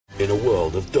In a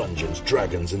world of dungeons,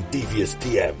 dragons, and devious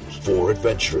DMs, 4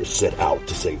 adventurers set out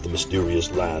to save the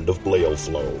mysterious land of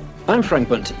Blaelflow. I'm Frank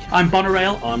Bunty. I'm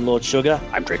Bonarail. I'm Lord Sugar.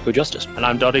 I'm Draco Justice. And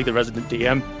I'm Dottie, the resident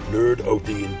DM. Nerd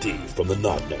OD&D from the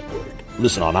Nod Network.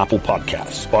 Listen on Apple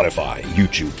Podcasts, Spotify,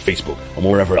 YouTube, Facebook, and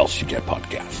wherever else you get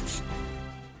podcasts.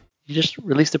 You just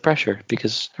release the pressure,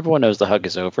 because everyone knows the hug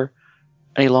is over.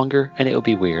 Any longer, and it'll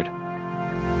be weird.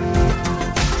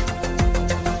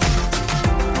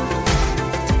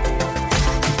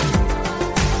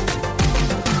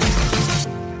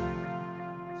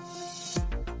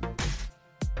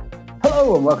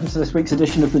 Hello and welcome to this week's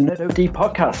edition of the Nerd OD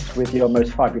podcast with your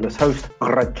most fabulous host,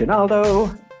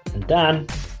 Reginaldo. And Dan.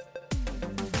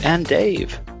 And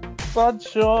Dave. Bad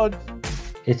Sean.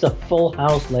 It's a full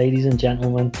house, ladies and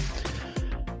gentlemen.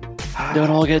 Don't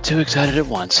all get too excited at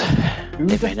once.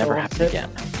 It may never happen again.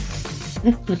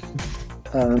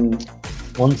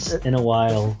 Once in a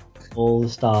while, all the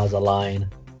stars align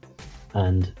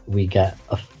and we get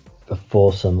a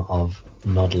foursome of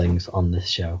nodlings on this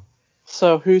show.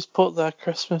 So who's put their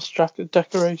Christmas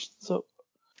decorations up?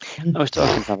 I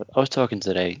was talking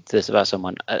today to this about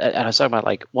someone, and I was talking about,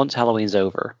 like, once Halloween's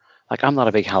over, like, I'm not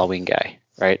a big Halloween guy,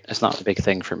 right? It's not a big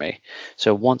thing for me.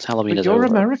 So once Halloween is over, you're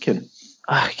American.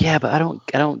 Yeah, but I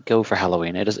don't go for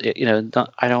Halloween. I'm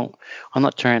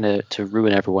not trying to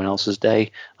ruin everyone else's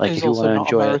day. Like, He's if you want to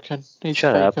enjoy American. He's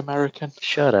shut fake up. American.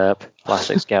 Shut up,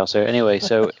 plastic scouser. Anyway,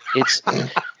 so it's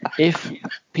if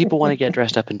people want to get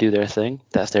dressed up and do their thing,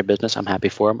 that's their business. I'm happy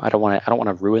for them. I don't want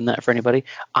to ruin that for anybody.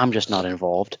 I'm just not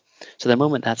involved. So the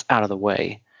moment that's out of the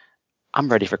way, I'm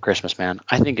ready for Christmas, man.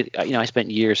 I think I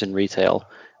spent years in retail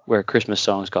where Christmas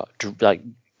songs got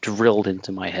drilled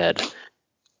into my head.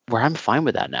 Where I'm fine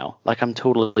with that now. Like, I'm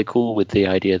totally cool with the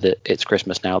idea that it's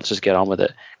Christmas now. Let's just get on with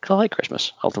it. Because I like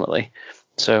Christmas, ultimately.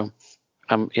 So,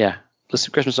 listen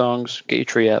to Christmas songs, get your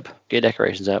tree up, get your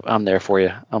decorations up. I'm there for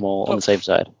you. I'm all on the same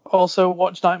side. Also,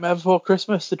 watch Nightmare Before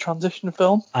Christmas, the transition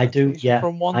film. I do, yeah.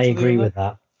 I agree with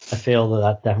that. I feel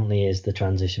that definitely is the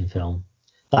transition film.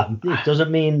 It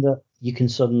doesn't mean that you can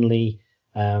suddenly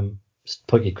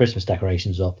put your Christmas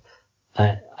decorations up.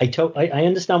 I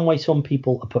understand why some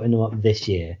people are putting them up this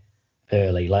year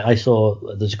early. Like, I saw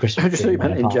there's a Christmas tree. I just thought you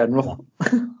meant in general.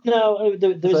 No,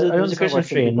 there was a Christmas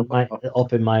tree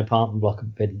up in my apartment block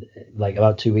like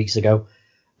about 2 weeks ago,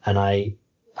 and I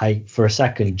for a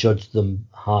second judged them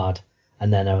hard,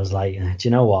 and then I was like, do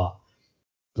you know what?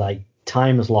 Like,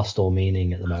 time has lost all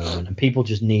meaning at the moment, and people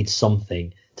just need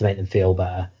something to make them feel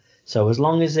better. So as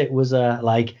long as it was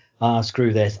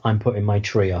screw this, I'm putting my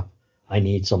tree up, I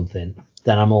need something,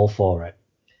 then I'm all for it.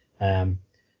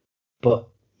 But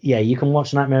yeah, you can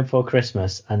watch Nightmare Before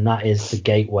Christmas, and that is the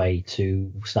gateway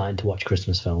to starting to watch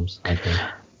Christmas films, I think.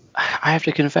 I have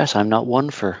to confess, I'm not one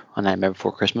for A Nightmare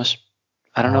Before Christmas.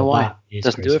 I don't know why. It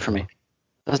doesn't do it for me.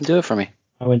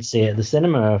 I went to see it at the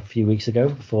cinema a few weeks ago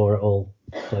before it all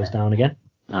closed down again.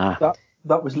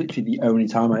 That was literally the only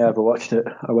time I ever watched it.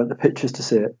 I went to pictures to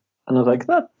see it, and I was like,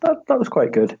 that was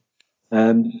quite good.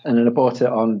 And then I bought it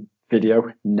on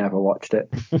video, never watched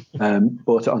it.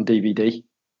 Bought it on DVD,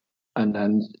 and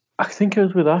then I think it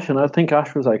was with Ash, and I think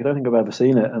Ash was like, I don't think I've ever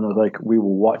seen it, and I was like, we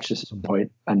will watch this at some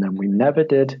point, and then we never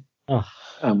did,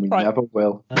 and we never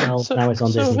will. Now it's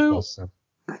on Disney Plus.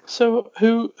 So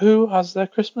who has their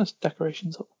Christmas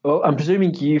decorations up? Well, I'm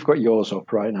presuming you've got yours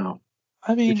up right now.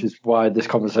 I mean, which is why this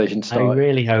conversation started. I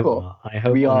really hope not. I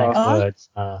hope we next words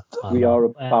we are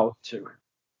about to.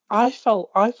 I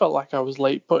felt like I was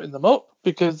late putting them up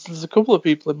because there's a couple of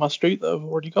people in my street that have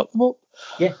already got them up.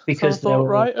 Yeah, because so I thought,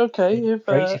 right, okay, if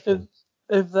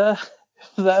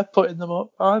they're putting them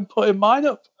up, I'm putting mine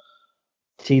up.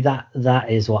 See, that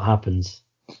is what happens.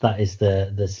 That is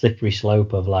the slippery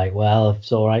slope of, like, well, if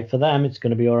it's all right for them, it's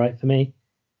going to be all right for me.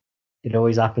 It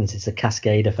always happens. It's a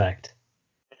cascade effect.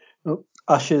 Well,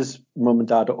 Ash's mum and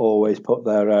dad always put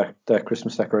their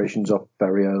Christmas decorations up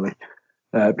very early.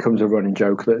 It becomes a running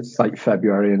joke that it's like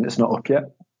February and it's not up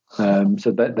yet.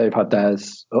 So they've had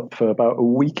theirs up for about a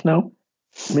week now.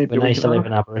 Maybe when I used to live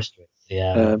in Aberystwyth,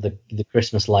 the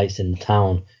Christmas lights in the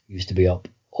town used to be up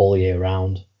all year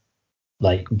round,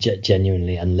 like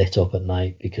genuinely, and lit up at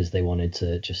night because they wanted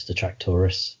to just attract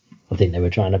tourists. I think they were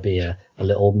trying to be a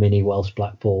little mini Welsh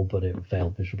Blackpool, but it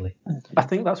failed miserably. I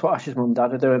think that's what Ash's mum and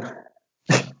dad are doing.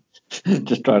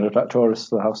 Just trying to attract tourists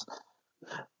to the house.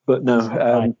 But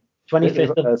no.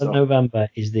 25th of November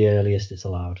is the earliest it's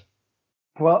allowed.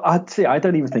 Well, I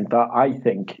don't even think that. I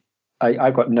think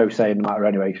I've got no say in the matter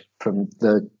anyway from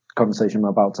the conversation I'm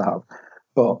about to have.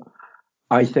 But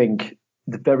I think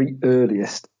the very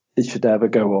earliest it should ever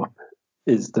go up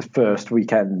is the first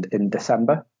weekend in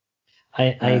December.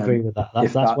 I agree with that.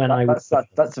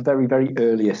 That's the very, very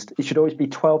earliest. It should always be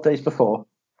 12 days before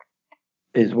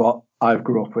is what I've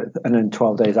grew up with, and then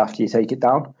 12 days after you take it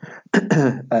down.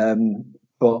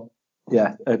 But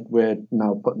yeah, we're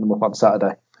now putting them up on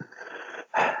Saturday.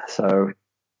 So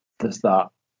there's that.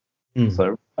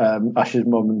 So Ash's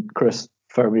mum and Chris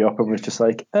phoned me up and was just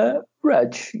like,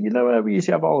 Reg, you know where we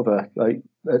usually have Oliver, like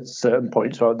at certain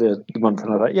points throughout the month? And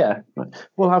I was like, yeah,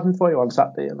 we'll have him for you on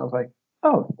Saturday. And I was like,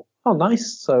 oh,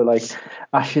 nice. So like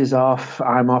Ash is off,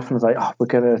 I'm off, and I was like, oh, we're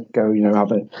gonna go,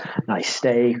 have a nice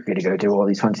stay, we're gonna go do all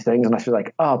these fancy things. And Ash was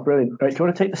like, oh, brilliant, right, do you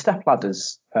want to take the step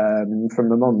ladders from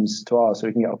the mum's to ours so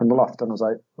we can get up in the loft? And I was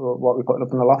like, well, what are we putting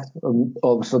up in the loft? And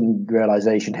all of a sudden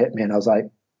realization hit me, and I was like,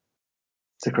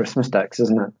 it's a Christmas decks,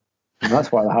 isn't it? And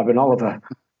that's why they're having Oliver.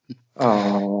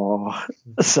 Oh,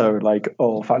 so like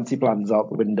all fancy plans out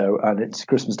the window, and it's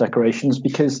Christmas decorations,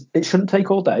 because it shouldn't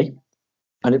take all day,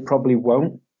 and it probably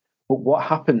won't. But what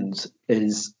happens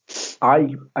is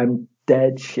I'm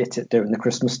dead shit at doing the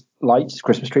Christmas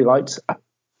tree lights. I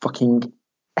fucking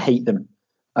hate them.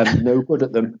 I'm no good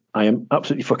at them. I am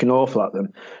absolutely fucking awful at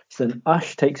them. So then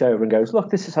Ash takes over and goes,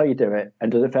 look, this is how you do it,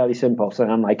 and does it fairly simple. So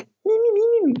I'm like,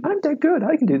 I'm dead good,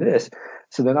 I can do this.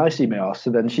 So then I see my ass. So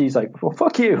then she's like, well,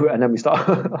 fuck you. And then we start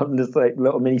on this like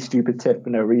little mini stupid tip for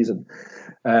no reason.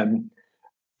 And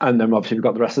then obviously we've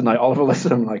got the rest of the night. Oliver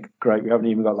listen, I'm like, great, we haven't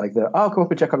even got like I'll come up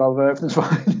and check on Oliver, everything's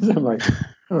fine. So I'm like,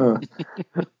 oh.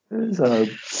 So,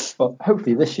 but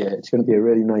hopefully this year it's going to be a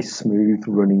really nice, smooth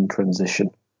running transition.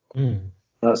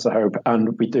 That's the hope.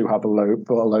 And we do have a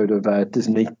load of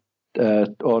Disney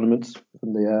ornaments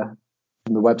from the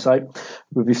website.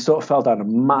 We sort of fell down a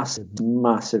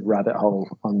massive rabbit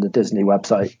hole on the Disney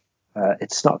website.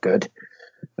 It's not good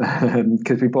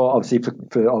because we bought, obviously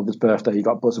for Oliver's birthday, he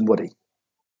got Buzz and Woody,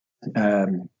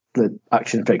 the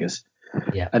action figures.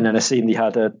 Yeah. And then I seen they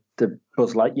had the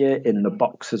Buzz Lightyear in the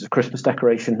box as a Christmas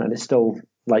decoration, and it still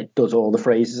like does all the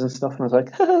phrases and stuff. And I was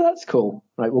like, that's cool.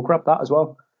 Right, we'll grab that as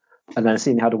well. And then I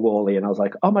seen they had a Wall-E, and I was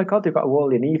like, oh my God, they've got a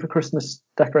Wall-E and Eva Christmas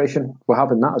decoration. We're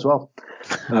having that as well.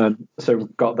 So we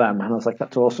got them, and I was like,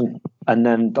 that's awesome. And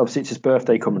then obviously it's his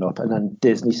birthday coming up, and then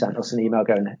Disney sent us an email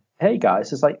going, hey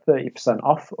guys, it's like 30%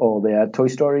 off all the Toy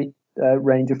Story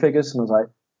range of figures. And I was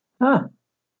like,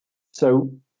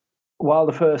 So while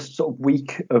the first sort of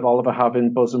week of Oliver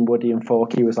having Buzz and Woody and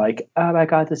Forky was like, oh my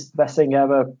God, this is the best thing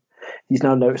ever, he's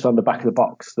now noticed on the back of the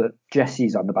box that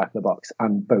Jessie's on the back of the box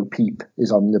and Bo Peep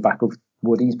is on the back of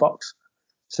Woody's box.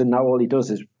 So now all he does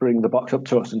is bring the box up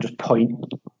to us and just point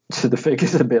to the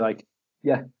figures and be like,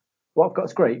 yeah, what I've got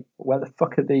is great. Where the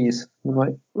fuck are these? And I'm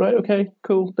like, right, okay,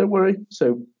 cool, don't worry.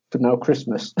 So for now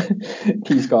Christmas,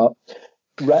 he's got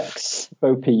Rex,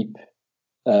 Bo Peep,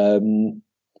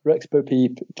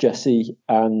 Jessie,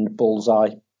 and Bullseye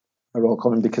are all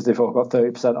coming because they've all got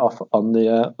 30% off on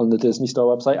the Disney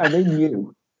Store website, and they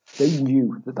knew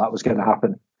that was going to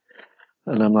happen.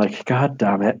 And I'm like, God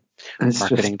damn it! It's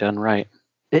marketing done right.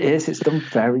 It is. It's done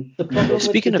very. The problem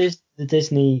with the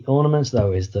Disney ornaments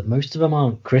though is that most of them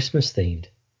aren't Christmas themed.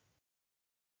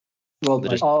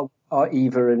 Well, are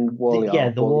Eva and Wall-E? Yeah,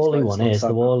 the Wall-E one is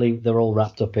the Wall-E. They're all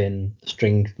wrapped up in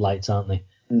string lights, aren't they?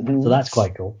 Mm-hmm. So that's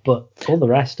quite cool. But all the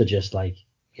rest are just like,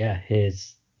 yeah,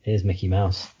 here's Mickey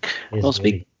Mouse.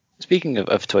 Speaking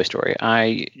of Toy Story,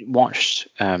 I watched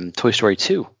Toy Story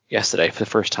 2 yesterday for the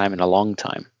first time in a long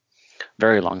time,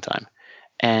 very long time,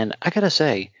 and I gotta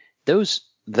say those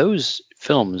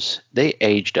films, they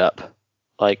aged up.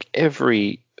 Like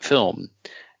every film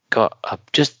got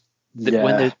up. Just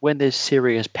when there's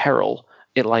serious peril,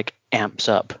 it like amps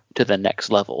up to the next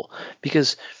level,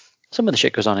 because some of the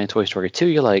shit goes on in Toy Story 2.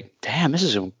 You're like, damn, this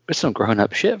is some grown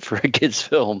up shit for a kid's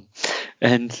film,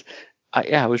 and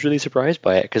I was really surprised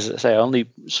by it because I only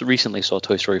recently saw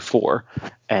Toy Story 4,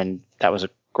 and that was a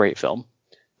great film.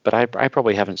 But I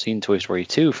probably haven't seen Toy Story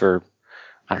 2 for,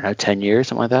 I don't know, 10 years,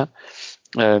 something like that.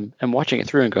 And watching it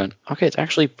through and going, okay, it's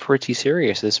actually pretty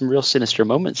serious. There's some real sinister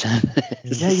moments in it.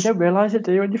 Yeah, you don't realise it,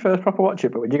 do you, when you first proper watch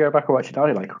it? But when you go back and watch it now,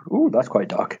 you're like, ooh, that's quite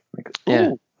dark. Like, ooh,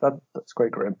 yeah. That's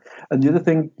quite grim. And the other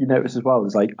thing you notice as well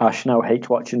is like Ash now hates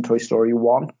watching Toy Story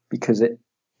 1 because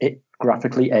it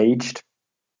graphically aged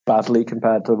badly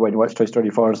compared to when you watch Toy Story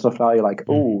 4 and stuff now. You're like,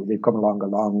 oh, they've come along a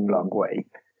long, long way.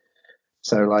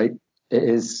 So like it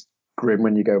is grim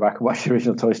when you go back and watch the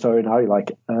original Toy Story now. You're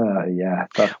like, yeah,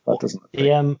 that doesn't look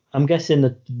great. I'm guessing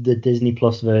the Disney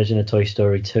Plus version of Toy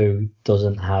Story 2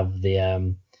 doesn't have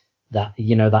the that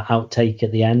outtake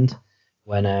at the end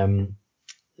when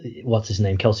what's his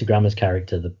name, Kelsey Grammer's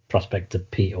character, the Prospector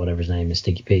Pete or whatever his name is,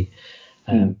 Stinky Pete.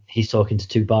 He's talking to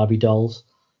two Barbie dolls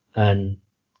and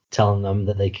telling them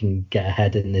that they can get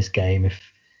ahead in this game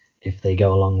if they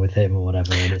go along with him or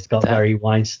whatever, and it's got very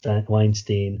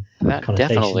Weinstein that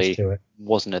connotations definitely to it.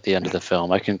 Wasn't at the end of the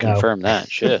film. I can confirm that.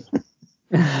 Shit.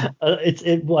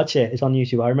 Watch it. It's on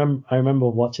YouTube. I remember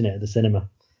watching it at the cinema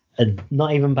and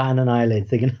not even batting an eyelid,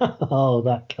 thinking, "Oh,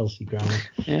 that Kelsey Grammer."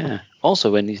 Yeah.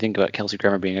 Also, when you think about Kelsey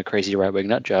Grammer being a crazy right-wing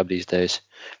nut job these days,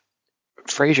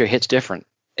 Frasier hits different.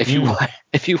 If you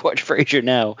watch Frasier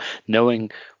now,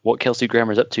 knowing what Kelsey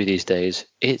Grammer's up to these days,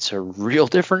 it's a real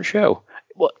different show.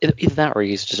 Well, either that or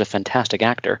he's just a fantastic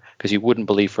actor, because you wouldn't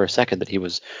believe for a second that he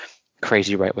was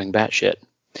crazy right-wing batshit.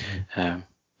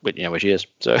 But you know which he is.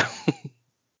 So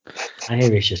I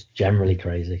hear he's just generally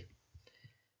crazy.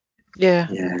 Yeah,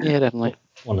 definitely.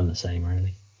 One and the same,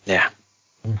 really. Yeah.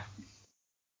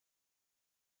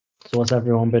 So what's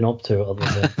everyone been up to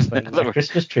other than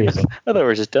Christmas trees? I thought we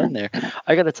were just done there.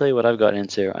 I got to tell you what I've gotten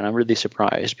into, and I'm really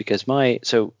surprised because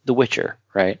The Witcher,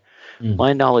 right?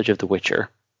 My knowledge of The Witcher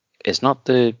is not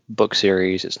the book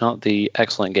series, it's not the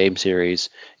excellent game series,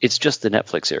 it's just the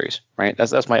Netflix series, right?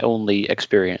 That's my only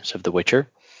experience of The Witcher.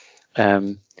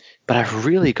 But I've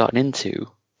really gotten into.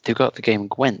 They've got the game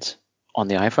Gwent on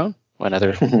the iPhone and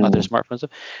other smartphones.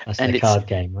 Stuff. That's the card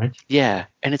game, right? Yeah,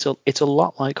 and it's a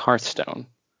lot like Hearthstone.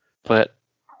 But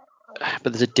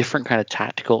there's a different kind of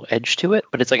tactical edge to it.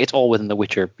 But it's all within The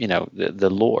Witcher, the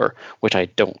lore, which I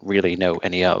don't really know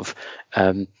any of.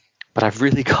 But I've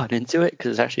really gotten into it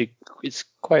because it's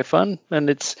quite fun and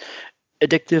it's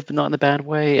addictive, but not in the bad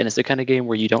way. And it's the kind of game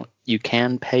where you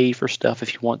can pay for stuff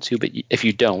if you want to, but if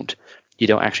you don't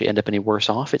actually end up any worse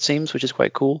off. It seems, which is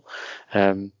quite cool.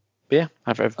 But yeah,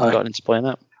 I've gotten into playing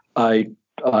that.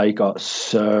 I got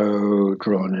so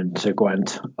drawn into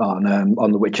Gwent on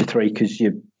The Witcher 3 because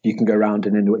you can go around,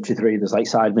 and in The Witcher 3 there's like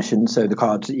side missions, so the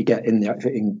cards that you get in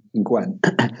Gwent,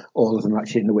 all of them are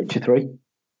actually in The Witcher 3,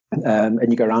 and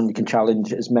you go around, you can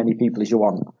challenge as many people as you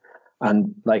want,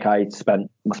 and like I spent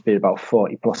must be about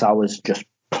 40 plus hours just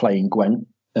playing Gwent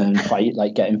and fight,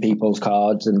 like getting people's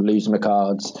cards and losing my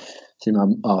cards, seeing my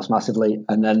arse massively.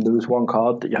 And then there was one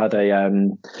card that you had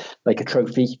a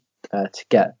trophy to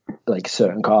get like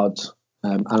certain cards,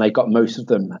 and I got most of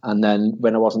them. And then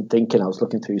when I wasn't thinking, I was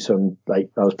looking through I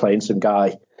was playing some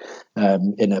guy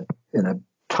in a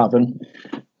tavern,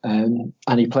 and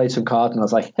he played some card, and I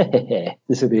was like, hey,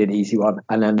 this will be an easy one.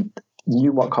 And then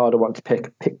knew what card I wanted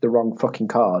to picked the wrong fucking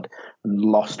card, and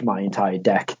lost my entire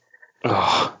deck.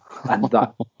 And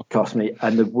that cost me.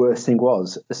 And the worst thing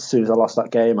was, as soon as I lost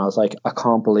that game, I was like, I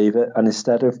can't believe it. And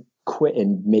instead of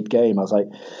quitting mid-game, I was like,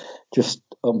 just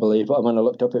unbelievable. And when I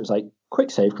looked up, it was like, quick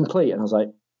save complete. And I was like,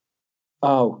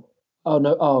 oh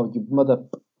no, you mother.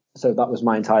 So that was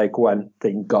my entire Gwent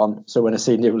thing gone. So when I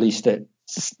seen they released it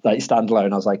like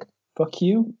standalone, I was like, fuck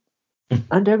you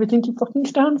and everything you fucking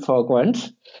stand for,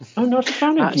 Gwent. I'm not a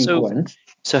fan of you, Gwent.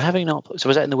 So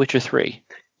was that in The Witcher 3?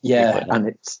 Yeah, and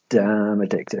it's damn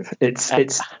addictive. It's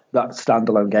that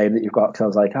standalone game that you've got. Because I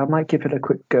was like, I might give it a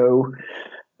quick go,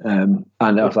 and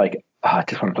I was like, I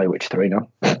just want to play Witcher 3 now.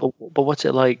 But what's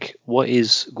it like? What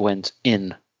is Gwent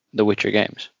in the Witcher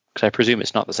games? Because I presume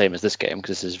it's not the same as this game,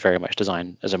 because this is very much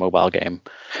designed as a mobile game.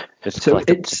 So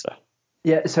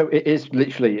it is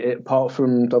literally, apart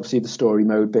from obviously the story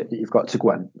mode bit that you've got to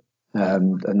Gwent,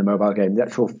 and the mobile game, the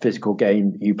actual physical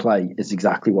game you play is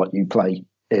exactly what you play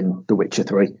in The Witcher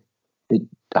 3. It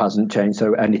hasn't changed.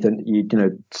 So anything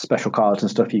special cards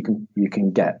and stuff you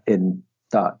can get in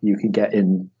that, you can get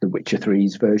in The Witcher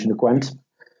 3's version of Gwent.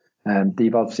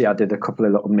 They've obviously added a couple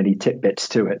of little mini tidbits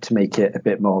to it to make it a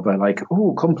bit more of a like,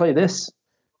 oh, come play this.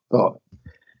 But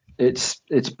it's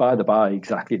by the by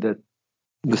exactly the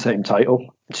same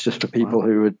title. It's just for people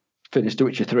who had finished The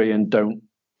Witcher 3 and don't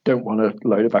want to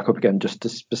load it back up again just to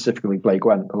specifically play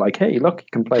Gwent. But like, hey, look, you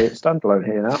can play it standalone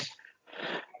here now.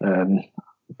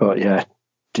 But yeah,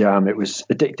 damn, it was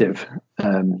addictive.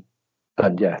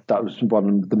 And yeah, that was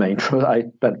one of the main. I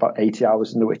spent about 80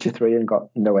 hours in The Witcher 3 and got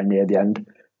nowhere near the end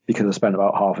because I spent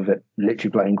about half of it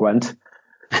literally playing Gwent.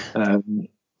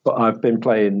 But I've been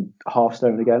playing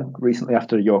Hearthstone again recently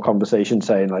after your conversation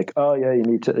saying like, oh yeah, you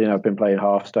need to, I've been playing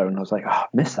Hearthstone. I was like, I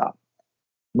missed that.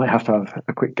 Might have to have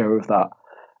a quick go of that.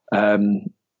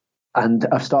 And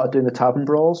I've started doing the Tavern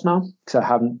Brawls now because I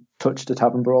haven't touched a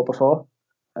Tavern Brawl before.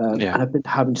 And I've been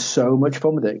having so much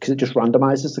fun with it because it just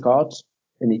randomizes the cards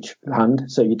in each hand.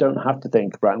 So you don't have to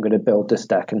think, right, I'm going to build this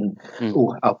deck and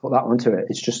I'll put that onto it.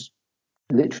 It's just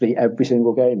literally every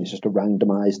single game is just a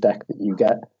randomized deck that you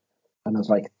get. And I was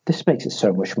like, this makes it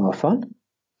so much more fun.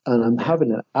 And I'm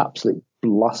having an absolute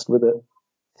blast with it.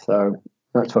 So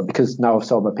that's fun because now I've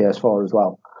sold my PS4 as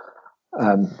well.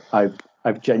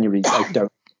 I've genuinely, I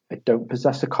don't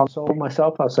possess a console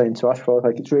myself. I was saying to Ash,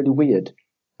 like, it's really weird.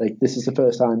 like, this is the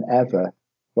first time ever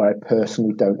where I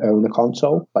personally don't own a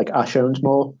console. Like, Ash owns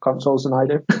more consoles than I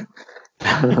do.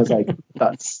 And I was like,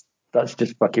 that's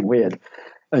just fucking weird.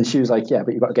 And she was like, yeah,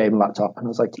 but you've got a gaming laptop. And I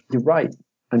was like, you're right.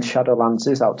 And Shadowlands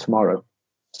is out tomorrow.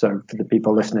 So for the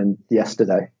people listening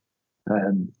yesterday,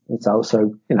 it's out.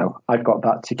 So, you know, I've got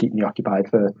that to keep me occupied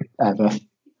forever.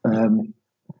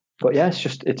 But yeah,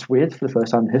 it's weird for the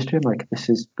first time in history. I'm like, this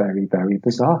is very, very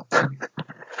bizarre.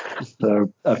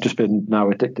 So I've just been now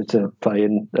addicted to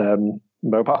playing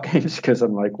mobile games because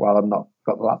I'm like, while I'm not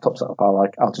got the laptop set up,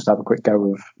 I'll just have a quick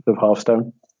go of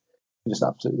Hearthstone. Just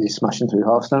absolutely smashing through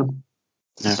Hearthstone.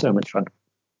 Yeah. So much fun.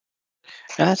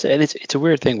 And that's it. And it's a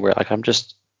weird thing where, like,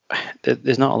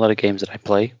 there's not a lot of games that I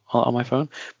play on my phone,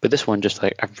 but this one just,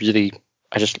 like, I'm really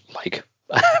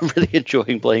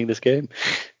enjoying playing this game.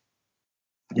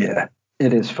 Yeah,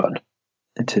 it is fun.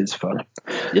 It is fun.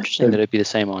 It's interesting that it'd be the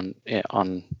same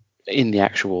in the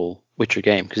actual Witcher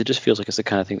game, because it just feels like it's the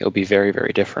kind of thing that would be very,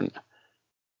 very different.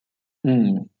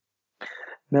 No,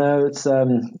 it's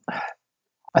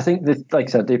I think that, like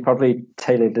I said, they probably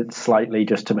tailored it slightly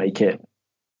just to make it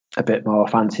a bit more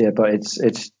fancier, but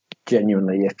it's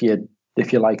genuinely,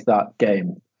 if you like that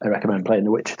game, I recommend playing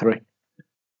The Witcher 3.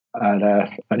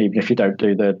 And even if you don't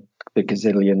do the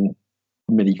gazillion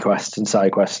mini quests and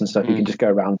side quests and stuff, you can just go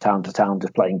around town to town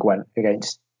just playing Gwent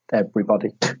against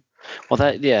everybody. Well,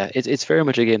 it's very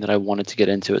much a game that I wanted to get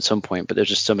into at some point, but there's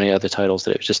just so many other titles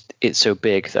that it's so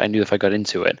big that I knew if I got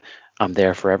into it, I'm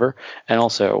there forever. And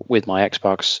also with my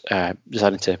Xbox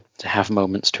deciding to have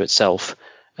moments to itself,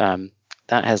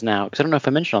 that has now, because I don't know if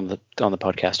I mentioned on the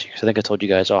podcast, because I think I told you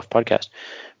guys off podcast,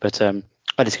 but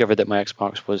I discovered that my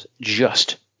Xbox was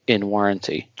just in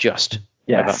warranty,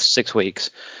 about 6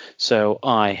 weeks. So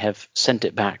I have sent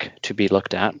it back to be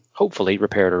looked at, hopefully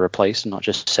repaired or replaced, and not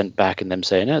just sent back and them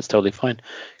saying, it's totally fine,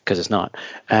 because it's not.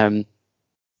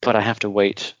 But I have to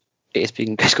wait.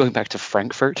 It's going back to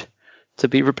Frankfurt to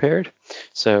be repaired.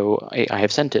 So I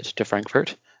have sent it to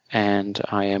Frankfurt, and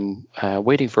I am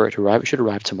waiting for it to arrive. It should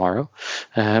arrive tomorrow.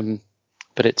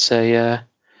 But it's a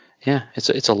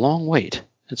long wait.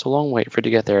 It's a long wait for it to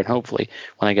get there, and hopefully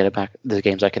when I get it back, the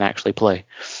games I can actually play.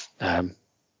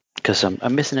 Because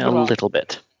I'm missing it a little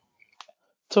bit.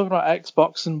 Talking about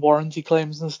Xbox and warranty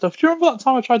claims and stuff. Do you remember that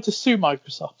time I tried to sue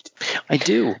Microsoft? I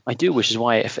do, which is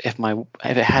why if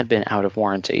it had been out of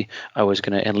warranty, I was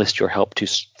going to enlist your help to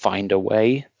find a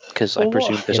way, because I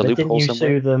presume there's a loophole somewhere. Didn't you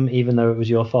sue them even though it was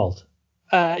your fault?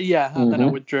 Yeah, and then I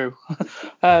withdrew.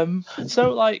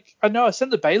 So, like, I know I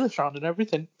sent the bailiffs round and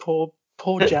everything. Poor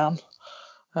Jan.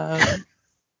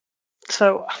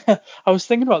 So I was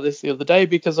thinking about this the other day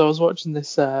because I was watching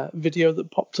this video that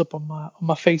popped up on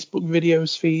my Facebook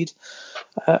videos feed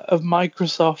of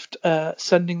Microsoft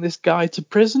sending this guy to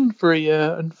prison for a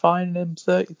year and fining him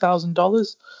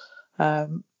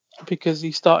 $30,000 because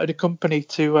he started a company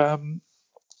to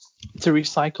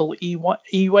recycle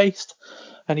e-waste,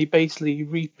 and he basically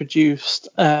reproduced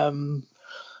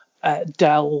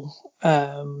Dell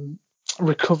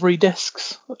recovery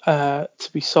discs to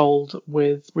be sold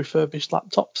with refurbished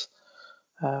laptops,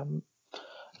 and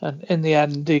in the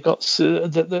end he got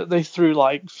they threw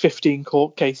like 15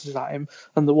 court cases at him,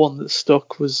 and the one that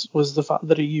stuck was the fact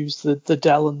that he used the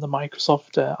Dell and the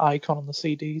Microsoft icon on the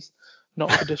CDs,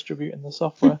 not for distributing the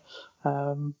software.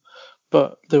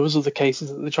 But there was other cases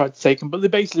that they tried to take him, but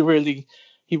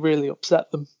he really upset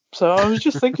them. So I was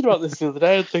just thinking about this the other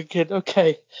day and thinking,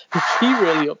 okay, if he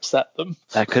really upset them.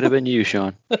 That could have been you,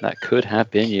 Sean. That could have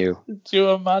been you. Do you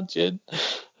imagine?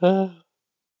 It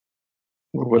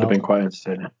would have been quite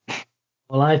entertaining.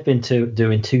 Well, I've been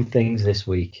doing two things this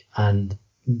week, and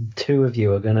two of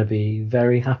you are going to be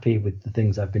very happy with the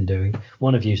things I've been doing.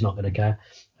 One of you's not going to care.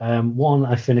 One,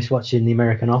 I finished watching The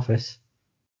American Office.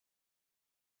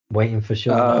 Waiting for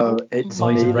Sean. It's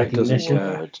noise and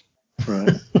recognition.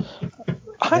 Right.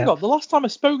 Hang on, the last time I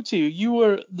spoke to you, you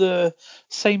were at the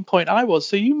same point I was,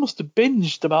 so you must have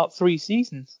binged about 3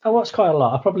 seasons. I watched quite a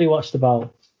lot. I probably watched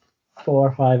about 4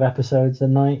 or 5 episodes a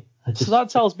night. So that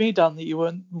tells me, Dan, that you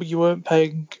weren't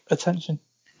paying attention.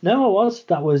 No, I was.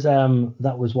 That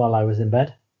was while I was in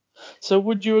bed. So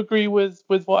would you agree with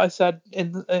what I said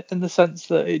in the sense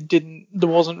that there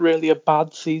wasn't really a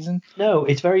bad season? No,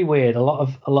 it's very weird. A lot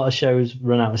of shows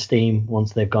run out of steam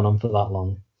once they've gone on for that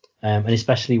long, and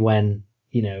especially when,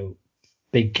 you know,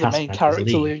 big cast the main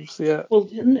character leaves. Yeah. Well,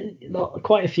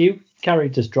 quite a few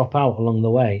characters drop out along the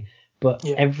way, but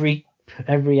every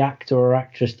actor or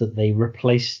actress that they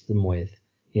replaced them with,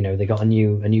 you know, they got a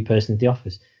new person at the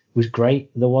office, was great.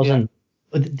 There wasn't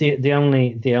the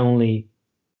only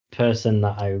person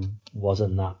that I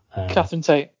wasn't that Catherine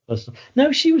Tate.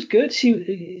 No, she was good.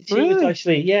 She Really? was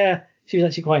actually, yeah, she was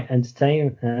actually quite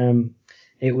entertaining.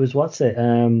 It was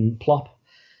Plop.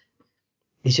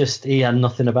 He had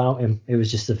nothing about him. It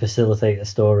was just to facilitate a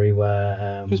story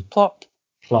where Who's Plop?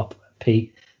 Plop,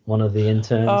 Pete, one of the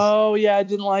interns. Oh yeah, I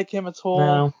didn't like him at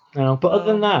all. No. But other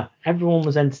than that, everyone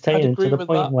was entertaining to the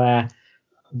point where,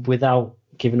 without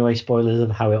giving away spoilers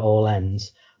of how it all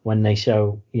ends, when they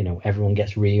show, everyone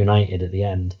gets reunited at the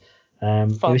end.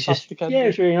 It was just, it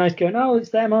was really nice going, oh,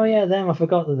 it's them, oh yeah, them. I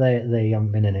forgot that they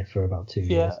haven't been in it for about 2 years.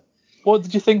 Yeah. What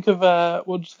did you think of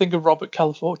Robert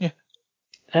California?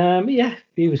 Yeah,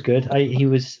 he was good. He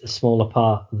was a smaller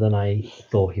part than I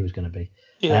thought he was going to be.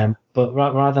 Yeah. But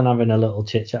rather than having a little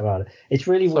chit chat about it, it's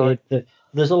really weird that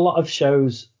there's a lot of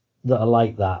shows that are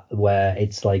like that, where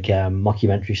it's like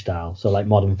mockumentary style, so like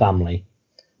Modern Family,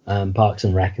 Parks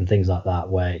and Rec, and things like that,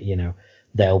 where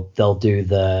they'll do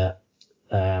the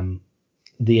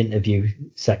interview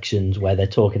sections where they're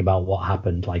talking about what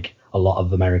happened, like a lot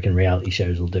of American reality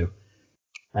shows will do.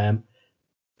 And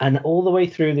all the way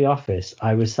through The Office,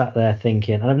 I was sat there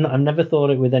thinking, and I've never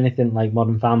thought it with anything like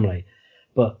Modern Family,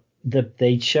 but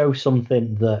they'd show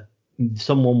something that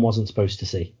someone wasn't supposed to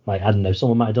see. Like, I don't know,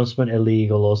 someone might have done something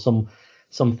illegal or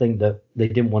something that they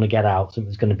didn't want to get out, so it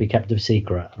was going to be kept a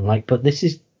secret. I'm like, but this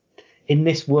is, in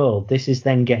this world, this is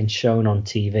then getting shown on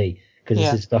TV because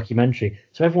this is a documentary,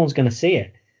 so everyone's going to see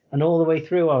it. And all the way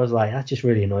through, I was like, that just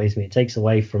really annoys me. It takes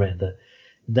away from it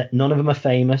that none of them are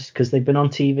famous, because they've been on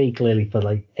TV clearly for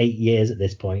like 8 years at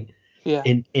this point. Yeah.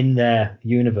 In their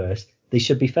universe, they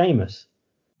should be famous.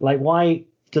 Like, why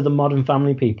do the Modern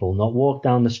Family people not walk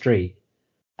down the street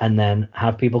and then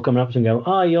have people coming up to them and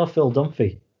go, oh, you're Phil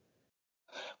Dunphy?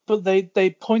 But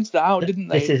they pointed it out, didn't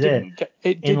they? This is it.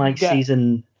 In like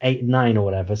season 8, 9 or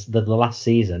whatever, the last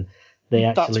season,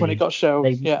 that's when it got shown.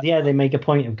 They make a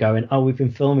point of going, oh, we've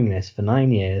been filming this for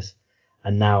 9 years,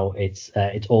 and now it's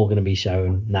all going to be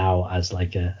shown now as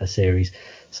like a series.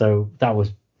 So that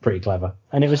was pretty clever,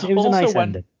 and it was also a nice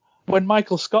ending. When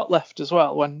Michael Scott left as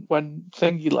well, when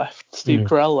Thingy left, Steve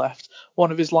Carell left,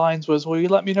 one of his lines was, "Will you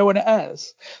let me know when it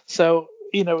airs?" So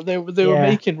they were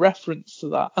making reference to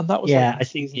that, and that was like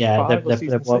season 5 or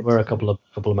season 6. There were a couple of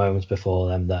moments before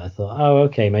them that I thought, oh,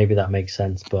 okay, maybe that makes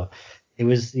sense, but it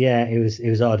was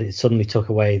odd. It suddenly took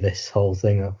away this whole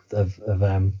thing of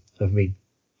me,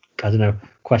 I don't know,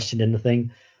 questioning the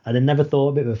thing. I'd never thought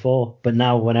of it before, but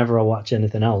now whenever I watch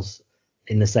anything else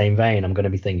in the same vein, I'm going to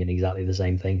be thinking exactly the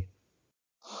same thing.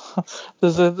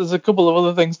 There's a couple of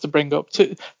other things to bring up.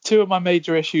 Two of my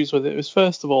major issues with it was,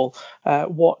 first of all,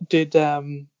 what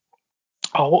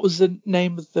was the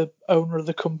name of the owner of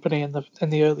the company in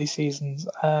the early seasons?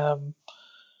 The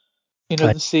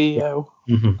CEO.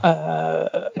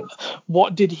 Mm-hmm.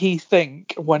 What did he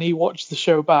think when he watched the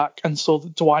show back and saw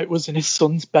that Dwight was in his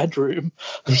son's bedroom?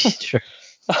 True.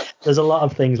 There's a lot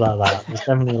of things like that. There's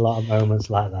definitely a lot of moments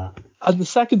like that. And the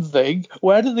second thing,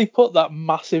 where do they put that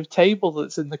massive table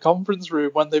that's in the conference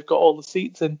room when they've got all the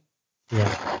seats in?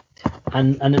 Yeah.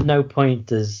 And at no point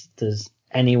does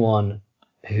anyone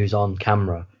who's on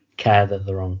camera care that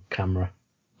they're on camera.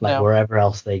 Like, wherever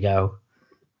else they go,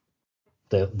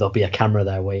 there'll be a camera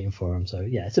there waiting for them. So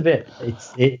yeah, it's a bit.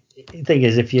 The thing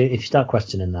is, if you start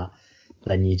questioning that,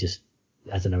 then you just,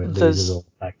 I don't know, it loses all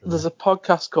effect. There's a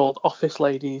podcast called Office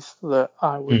Ladies that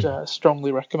I would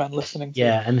strongly recommend listening to.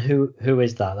 Yeah, and who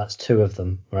is that? That's two of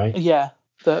them, right? Yeah,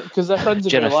 because they're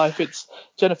friends in real life. It's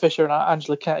Jenna Fisher and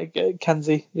Angela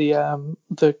Kenzie, the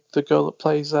girl that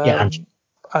plays Angela.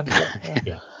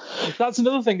 Yeah. That's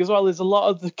another thing as well. Is a lot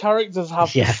of the characters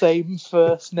have the same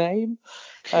first name.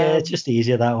 Yeah, it's just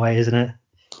easier that way, isn't it?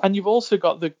 And you've also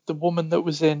got the woman that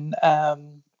was in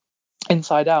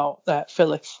Inside Out,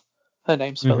 Phyllis. Her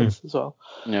name's Phyllis as well.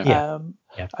 Yeah.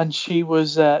 And she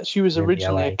was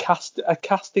originally a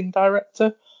casting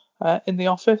director in The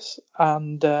Office,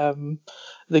 and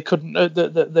they couldn't.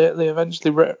 They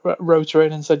eventually wrote her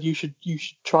in and said, you should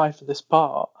try for this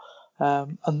part.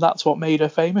 And that's what made her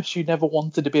famous. She never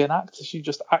wanted to be an actor. She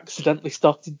just accidentally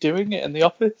started doing it in The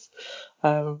Office.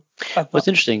 What's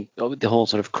interesting, the whole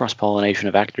sort of cross-pollination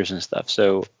of actors and stuff.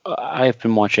 So I've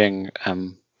been watching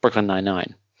Brooklyn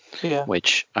Nine-Nine,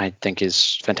 which I think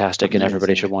is fantastic. Amazing. And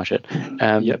everybody should watch it.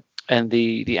 And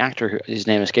the actor, his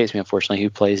name escapes me, unfortunately,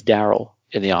 who plays Daryl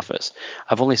in The Office.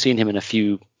 I've only seen him in a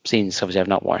few scenes. Obviously, I've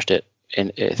not watched it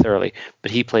thoroughly,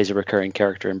 but he plays a recurring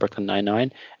character in Brooklyn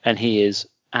Nine-Nine, and he is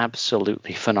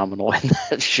absolutely phenomenal in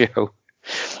that show.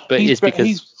 But he is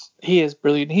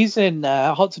brilliant. He's in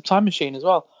Hot Tub Time Machine as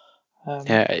well.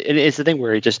 It's the thing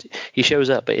where he shows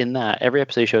up, but in that every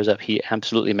episode he shows up, he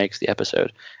absolutely makes the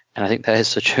episode, And I think that is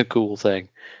such a cool thing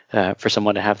for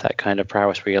someone to have that kind of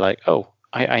prowess where you're like, oh,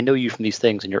 I know you from these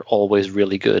things and you're always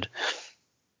really good.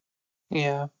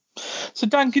 Yeah. So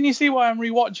Dan, can you see why I'm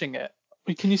rewatching it?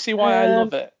 Can you see why I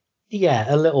love it? Yeah,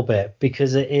 a little bit,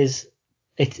 because it's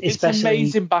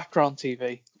amazing background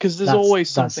TV, because there's always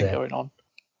something going on.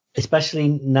 Especially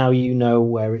now you know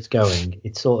where it's going.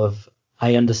 It's sort of,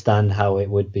 I understand how it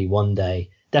would be one day.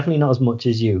 Definitely not as much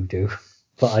as you do,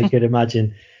 but I could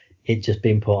imagine it just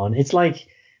being put on. It's like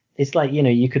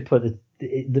you could put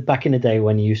the back in the day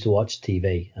when you used to watch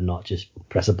TV and not just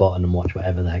press a button and watch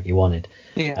whatever the heck you wanted.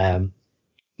 Yeah.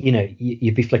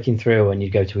 You'd be flicking through and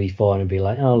you'd go to E4 and it'd be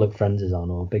like, oh, look, Friends is on,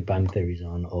 or Big Bang Theory's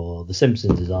on, or The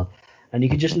Simpsons is on. And you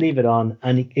could just leave it on,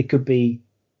 and it could be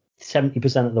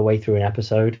 70% of the way through an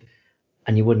episode,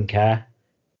 and you wouldn't care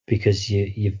because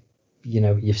you've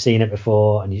seen it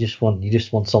before, and you just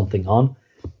want something on.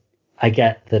 I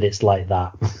get that it's like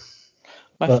that.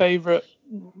 My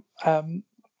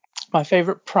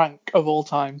favorite prank of all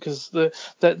time, because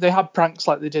they had pranks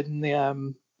like they did in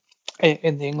the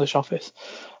English Office,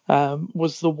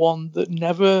 was the one that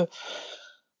never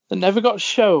got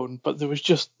shown, but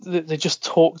they just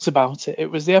talked about it.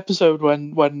 It was the episode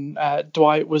when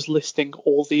Dwight was listing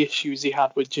all the issues he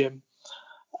had with Jim,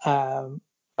 and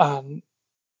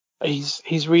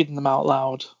he's reading them out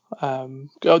loud.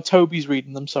 Toby's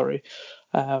reading them, sorry.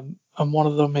 And one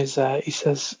of them is he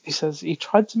says he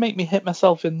tried to make me hit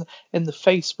myself in the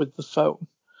face with the phone.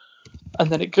 And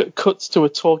then it cuts to a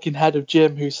talking head of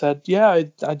Jim who said, yeah,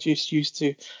 I just used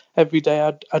to, every day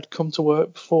I'd come to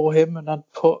work before him and I'd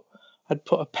put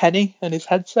a penny in his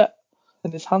headset,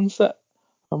 in his handset.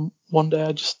 And one day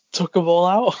I just took them all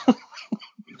out.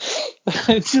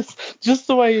 It's just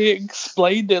the way he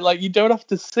explained it. Like, you don't have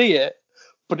to see it,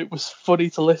 but it was funny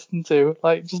to listen to.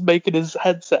 Like, just making his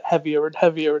headset heavier and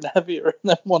heavier and heavier, and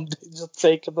then one day just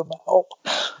taking them out.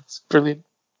 It's brilliant.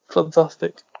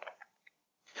 Fantastic.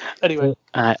 Anyway,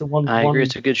 I agree.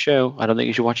 It's a good show. I don't think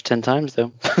you should watch it 10 times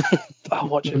though. I'll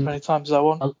watch it as many times as I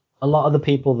want. A lot of the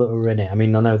people that were in it, I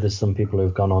mean, I know there's some people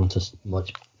who've gone on to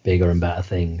much bigger and better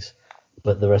things,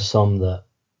 but there are some that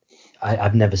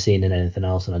I've never seen in anything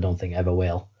else, and I don't think ever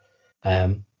will.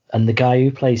 And the guy who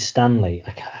plays Stanley,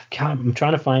 I'm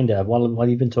trying to find it while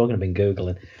you've been talking. I've been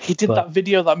googling. He did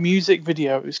that music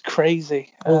video. It was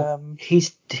crazy.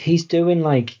 He's doing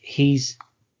like he's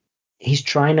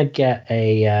trying to get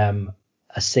a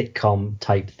sitcom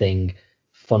type thing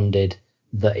funded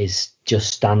that is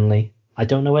just Stanley. I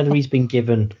don't know whether he's been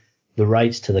given the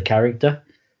rights to the character,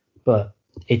 but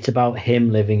it's about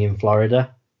him living in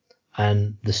Florida,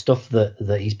 and the stuff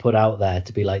that he's put out there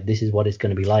to be like, this is what it's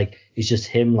going to be like. It's just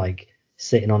him like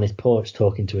sitting on his porch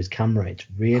talking to his camera. It's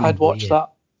really I'd watch that.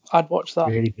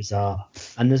 Really bizarre.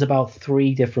 And there's about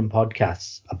 3 different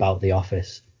podcasts about The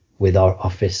Office with our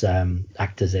Office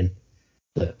actors in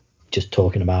that just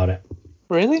talking about it.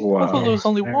 Really? Wow. I thought there was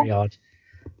only one. Odd.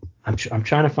 I'm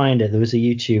trying to find it. There was a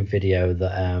YouTube video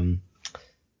that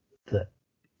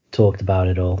talked about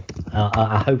it all.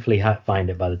 I'll hopefully find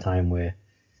it by the time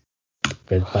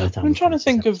I'm trying to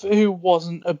think of who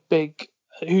wasn't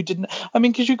who didn't. I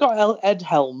mean, because you've got Ed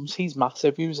Helms. He's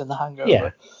massive. He was in The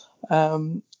Hangover.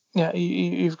 Yeah.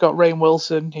 You've got Rainn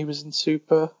Wilson. He was in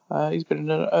Super. He's been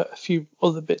in a few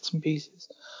other bits and pieces.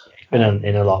 He's been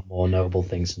in a lot more notable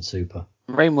things than Super.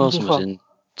 Rainn Wilson was in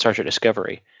Star Trek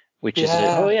Discovery, which is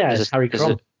Harry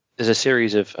Crumb. There's a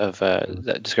series of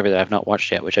Discovery that I've not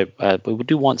watched yet, which I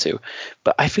do want to,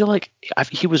 but I feel like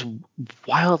he was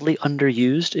wildly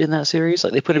underused in that series.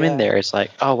 Like, they put him in there, it's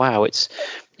like, oh wow, it's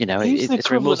it's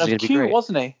Rainn Wilson's going to be great,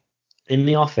 wasn't he? In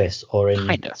The Office or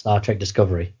in Star Trek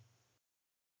Discovery?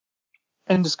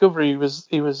 In Discovery, he was.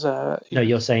 No,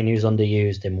 you're saying he was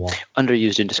underused in what?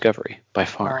 Underused in Discovery by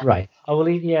far. Right. Oh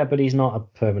well, but he's not a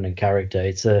permanent character.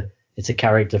 It's a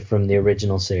character from the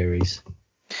original series.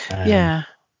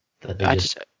 One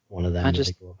of them. I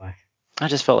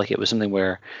just felt like it was something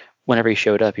where whenever he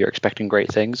showed up, you're expecting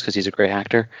great things because he's a great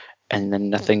actor, and then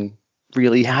nothing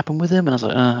really happened with him, and I was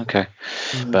like, oh, okay.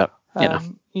 But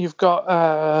you've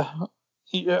got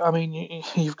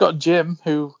you've got Jim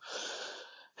who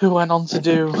went on to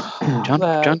do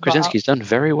John Krasinski's done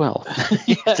very well.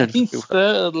 He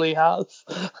certainly has.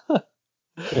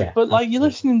 Yeah, but like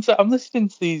I'm listening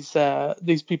to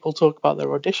these people talk about their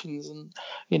auditions, and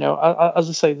as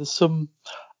I say, there's some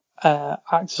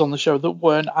actors on the show that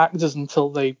weren't actors until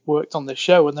they worked on the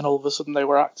show, and then all of a sudden they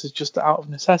were actors just out of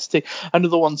necessity.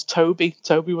 Another one's Toby.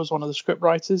 Toby was one of the script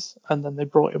writers, and then they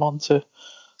brought him on to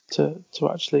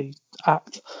actually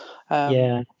act.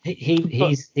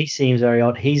 He seems very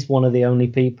odd. He's one of the only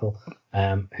people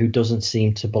who doesn't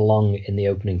seem to belong in the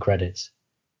opening credits.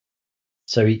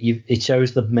 So it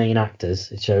shows the main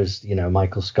actors. It shows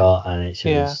Michael Scott, and it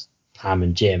shows Pam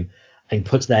and Jim, and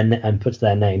puts their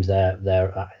names,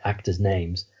 their actors'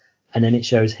 names, and then it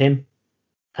shows him,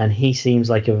 and he seems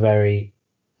like a very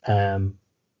I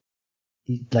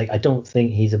don't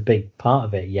think he's a big part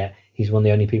of it yet. He's one of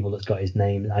the only people that's got his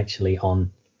name actually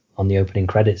on the opening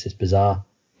credits. It's bizarre.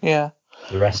 Yeah.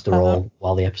 The rest are all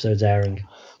while the episode's airing.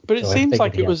 But it seems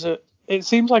like it was a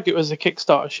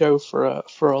Kickstarter show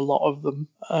for a lot of them.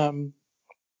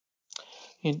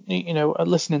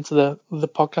 Listening to the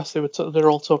podcast, they're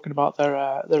all talking about their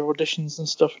auditions and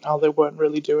stuff, and how they weren't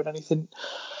really doing anything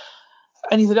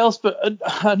else. But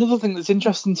another thing that's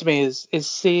interesting to me is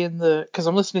seeing because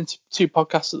I'm listening to two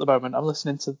podcasts at the moment. I'm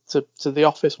listening to the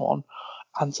Office one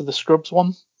and to the Scrubs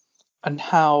one, and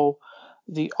how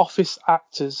the Office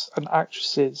actors and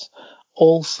actresses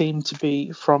all seem to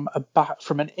be from an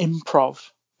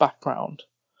improv background.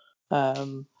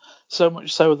 So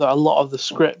much so that a lot of the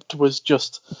script was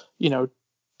just,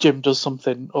 Jim does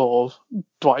something or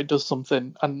Dwight does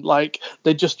something, and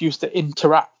they just used to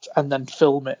interact and then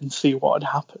film it and see what had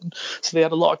happened. So they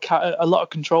had a lot of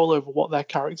control over what their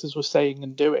characters were saying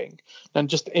and doing, and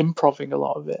just improving a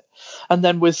lot of it. And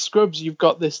then with Scrubs, you've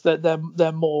got this that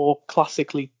they're more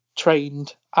classically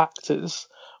trained actors,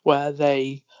 where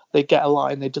they get a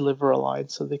line, they deliver a line,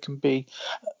 so they can be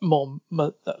more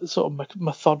sort of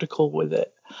methodical with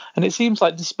it. And it seems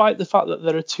like, despite the fact that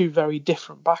there are two very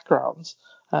different backgrounds,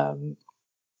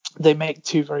 they make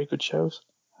two very good shows.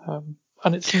 And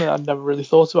it's something I'd never really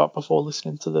thought about before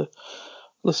listening to the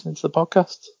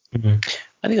podcast. Mm-hmm.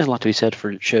 I think there's a lot to be said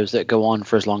for shows that go on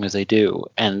for as long as they do.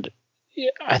 And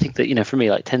I think that, for me,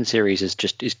 10 series is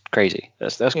crazy.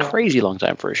 That's crazy long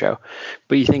time for a show.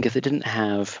 But you think if it didn't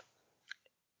have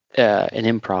an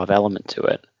improv element to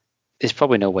it, there's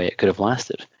probably no way it could have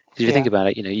lasted. Because if you think about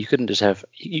it, you couldn't just have,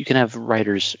 you can have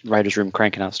writers room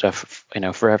cranking out stuff,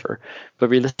 forever. But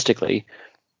realistically,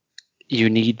 you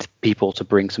need people to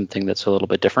bring something that's a little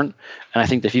bit different. And I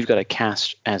think that if you've got a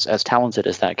cast as talented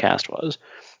as that cast was,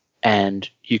 and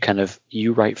you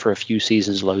write for a few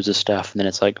seasons loads of stuff, and then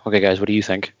it's like, okay guys, what do you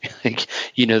think?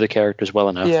 The characters well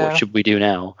enough. What should we do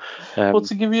now? Well,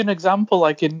 to give you an example,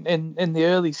 in the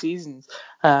early seasons,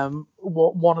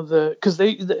 one of the, because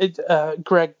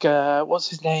Greg,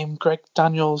 what's his name? Greg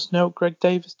Daniels? No, Greg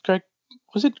Davis.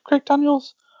 Was it Greg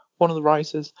Daniels? One of the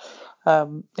writers.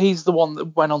 He's the one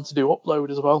that went on to do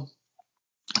Upload as well.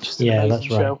 Just an amazing that's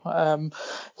show. Right.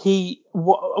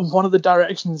 One of the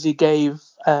directions he gave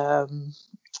Angela,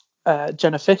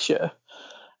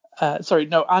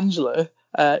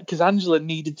 because Angela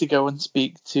needed to go and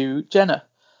speak to Jenna.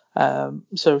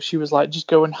 So she was like, just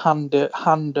go and hand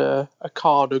her a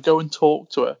card, or go and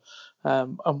talk to her.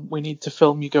 And we need to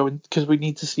film you going, because we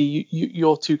need to see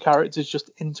your two characters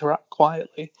just interact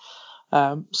quietly.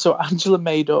 So Angela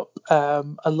made up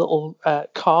a little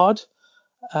card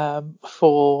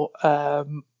for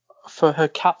her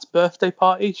cat's birthday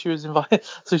party. She was invited,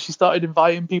 so she started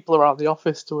inviting people around the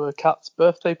office to her cat's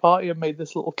birthday party, and made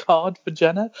this little card for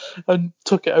Jenna and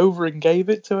took it over and gave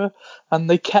it to her, and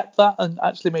they kept that and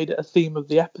actually made it a theme of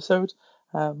the episode.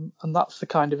 And that's the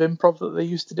kind of improv that they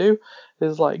used to do,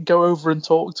 is go over and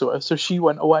talk to her. So she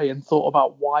went away and thought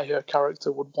about why her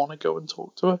character would want to go and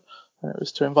talk to her, and it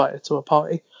was to invite her to a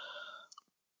party.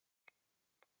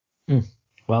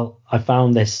 Well, I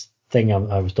found this thing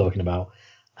I was talking about,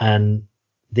 and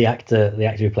the actor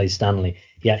who plays Stanley,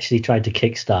 he actually tried to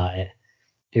kickstart it.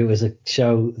 It was a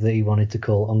show that he wanted to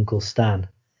call Uncle Stan,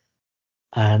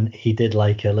 and he did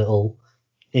a little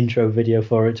intro video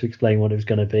for it to explain what it was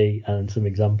going to be and some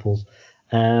examples,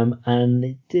 and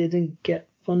it didn't get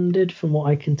funded from what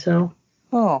I can tell.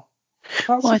 Oh,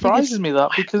 that surprises me,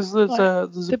 because there's a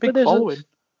big following.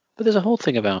 But there's a whole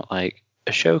thing about a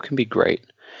show can be great,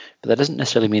 but that doesn't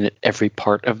necessarily mean that every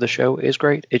part of the show is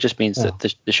great. It just means that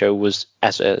the show was,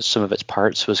 as some of its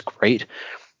parts, was great.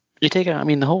 You take it, correct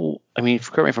me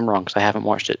if I'm wrong, because I haven't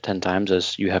watched it 10 times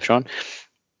as you have, Sean.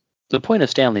 The point of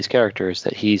Stanley's character is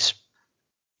that he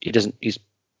doesn't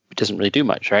really do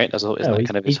much, right? Isn't that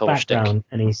kind of his whole shtick? Down,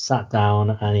 and he's sat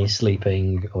down and he's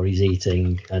sleeping or he's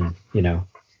eating, and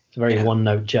it's a very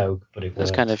one-note joke, but it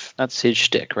works. That's his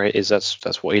shtick, right?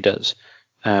 That's what he does.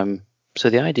 So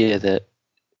the idea that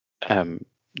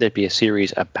there'd be a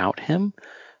series about him,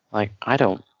 I'm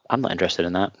not interested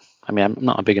in that. I'm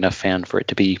not a big enough fan for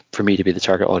me to be the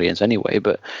target audience anyway.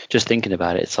 But just thinking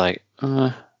about it, it's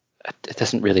it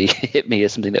doesn't really hit me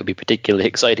as something that would be particularly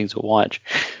exciting to watch.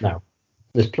 No,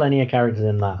 there's plenty of characters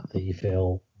in that you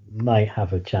feel might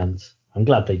have a chance. I'm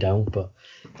glad they don't, but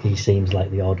he seems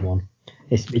like the odd one.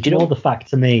 It's more the fact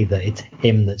to me that it's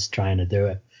him that's trying to do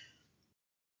it.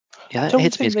 Yeah, that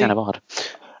hits me as kind of odd.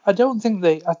 I don't think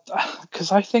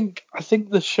because I think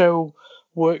the show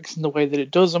works in the way that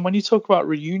it does. And when you talk about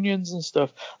reunions and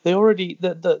stuff, they already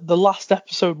the last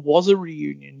episode was a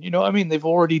reunion. You know what I mean? They've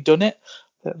already done it.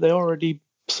 They already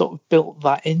sort of built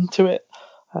that into it.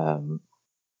 Well,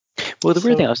 the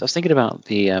weird thing, I was thinking about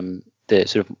the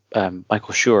sort of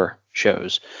Michael Schur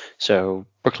shows. So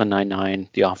Brooklyn Nine-Nine,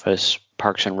 The Office,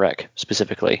 Parks and Rec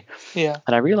specifically. Yeah.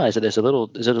 And I realized that there's a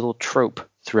little trope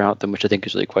throughout them, which I think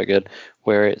is really quite good,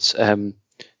 where it's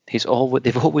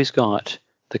they've always got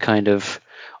the kind of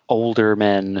older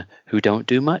men who don't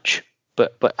do much,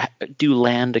 but do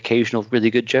land occasional really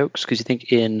good jokes. Because you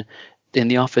think in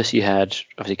The Office you had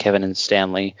obviously Kevin and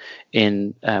Stanley,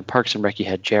 in Parks and Rec you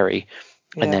had Jerry,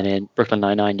 and then in Brooklyn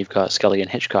Nine-Nine you've got Scully and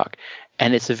Hitchcock,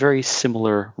 and it's a very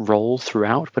similar role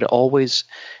throughout, but it always,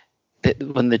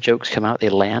 when the jokes come out, they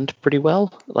land pretty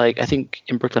well. Like I think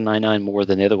in Brooklyn Nine-Nine more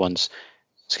than the other ones,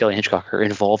 Scully and Hitchcock are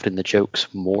involved in the jokes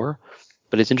more.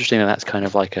 But it's interesting that that's kind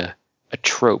of like a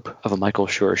trope of a Michael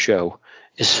Schur show.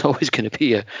 Is always going to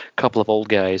be a couple of old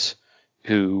guys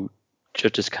who are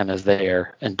just kind of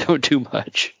there and don't do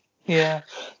much. Yeah.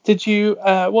 Did you?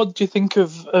 What did you think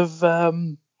of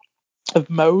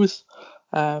Mose,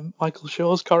 Michael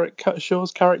Schur's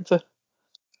character?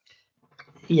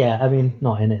 Yeah, I mean,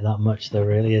 not in it that much though,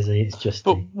 really, is he? It's just.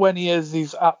 But when he is,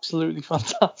 he's absolutely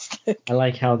fantastic. I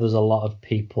like how there's a lot of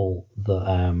people that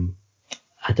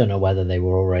I don't know whether they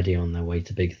were already on their way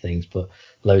to big things, but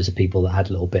loads of people that had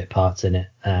little bit parts in it.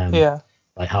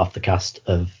 Like half the cast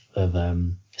of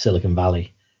Silicon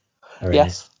Valley.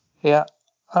 Yes. Yeah,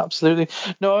 absolutely.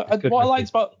 No, what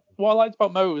I liked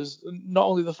about Mose, not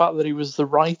only the fact that he was the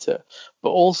writer, but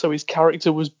also his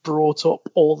character was brought up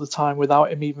all the time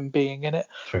without him even being in it.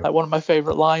 True. Like one of my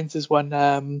favourite lines is when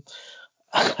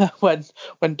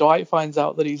when Dwight finds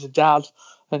out that he's a dad,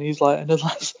 and he's like, and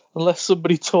unless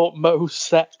somebody taught Mose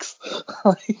sex,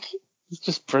 like it's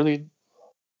just brilliant.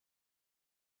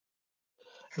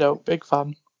 No, big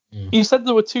fan. Mm. You said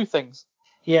there were two things.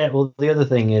 Yeah, well, the other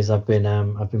thing is I've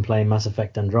been playing Mass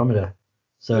Effect Andromeda.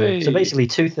 So basically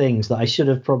two things that I should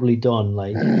have probably done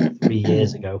like 3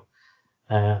 years ago.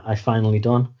 I finally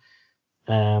done.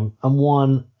 And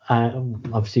one,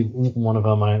 obviously one of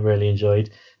them I really enjoyed.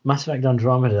 Mass Effect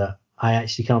Andromeda, I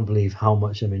actually can't believe how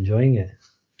much I'm enjoying it.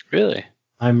 Really?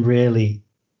 I'm really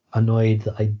annoyed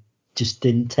that I just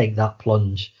didn't take that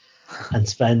plunge and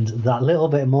spend that little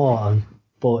bit more on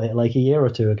bought it like a year or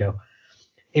two ago.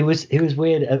 It was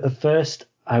weird. At first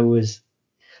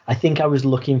I think I was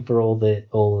looking for all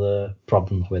the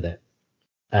problems with it,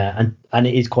 and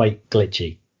it is quite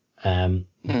glitchy.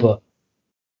 But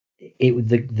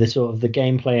the sort of the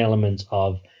gameplay element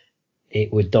of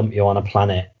it would dump you on a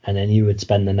planet, and then you would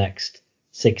spend the next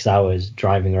 6 hours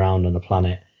driving around on the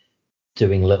planet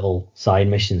doing little side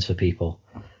missions for people.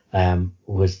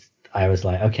 I was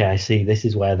like, okay, I see. This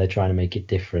is where they're trying to make it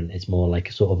different. It's more like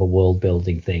a sort of a world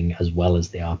building thing as well as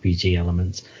the RPG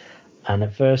elements. And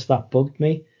at first that bugged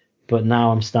me. But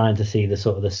now I'm starting to see the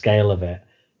sort of the scale of it.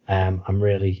 I'm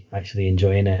really actually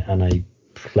enjoying it, and I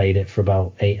played it for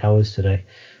about 8 hours today.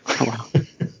 Oh, wow.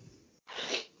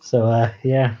 So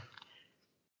yeah,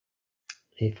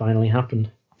 it finally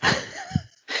happened.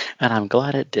 And I'm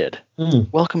glad it did.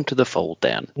 Welcome to the fold,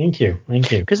 Dan. Thank you.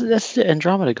 Because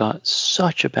Andromeda got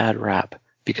such a bad rap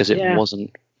because it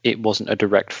wasn't a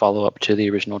direct follow-up to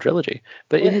the original trilogy.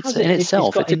 But in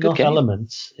itself, it's a good game.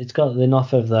 Elements. It's got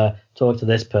enough of the talk to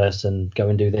this person, go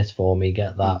and do this for me,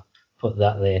 get that, put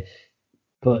that there.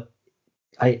 But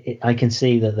I can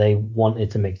see that they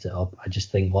wanted to mix it up. I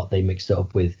just think what they mixed it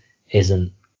up with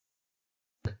isn't,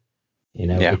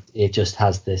 it just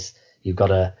has this. You've got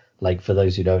to, like, for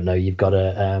those who don't know, you've got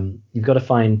to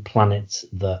find planets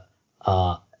that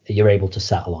you're able to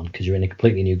settle on because you're in a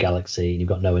completely new galaxy and you've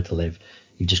got nowhere to live.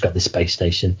 You've just got this space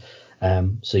station.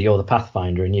 So you're the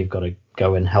Pathfinder and you've got to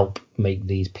go and help make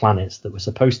these planets that were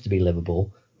supposed to be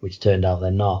livable, which turned out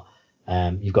they're not.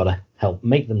 You've got to help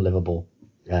make them livable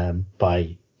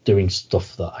by doing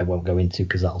stuff that I won't go into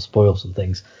because that'll spoil some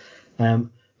things.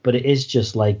 But it is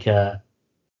just like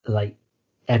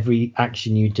every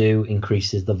action you do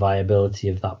increases the viability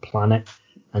of that planet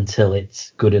until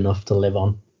it's good enough to live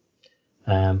on.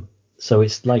 So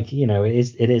it's like,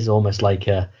 it is almost like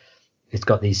it's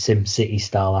got these SimCity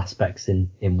style aspects in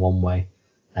one way,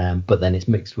 but then it's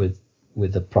mixed with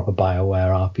a proper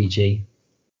BioWare RPG.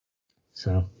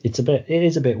 So it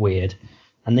is a bit weird,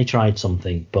 and they tried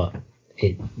something, but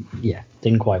it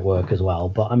didn't quite work as well.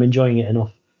 But I'm enjoying it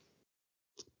enough.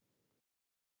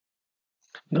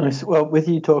 Nice. Well, with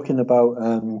you talking about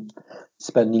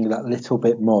spending that little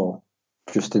bit more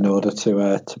just in order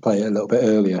to play it a little bit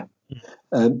earlier,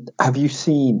 Have you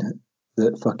seen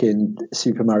that fucking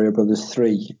Super Mario Brothers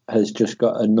 3 has just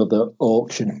got another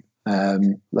auction,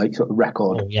 like sort of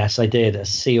record? Oh, yes, I did. A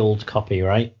sealed copy,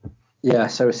 right? Yeah,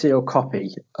 so a sealed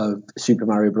copy of Super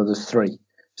Mario Brothers 3.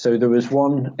 So there was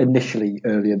one initially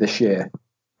earlier this year,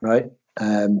 right,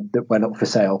 that went up for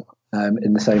sale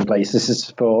in the same place. This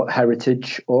is for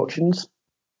Heritage Auctions.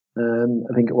 I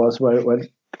think it was where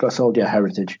it got sold. Yeah,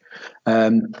 Heritage.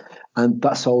 And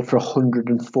that sold for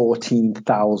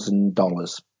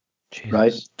 $114,000,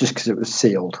 right? Just because it was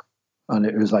sealed. And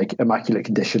it was like immaculate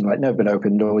condition, like never been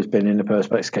opened, always been in a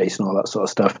Perspex case and all that sort of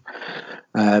stuff.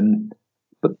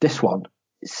 But this one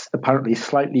is apparently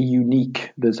slightly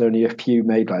unique. There's only a few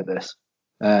made like this.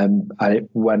 And it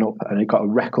went up and it got a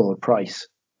record price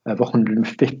of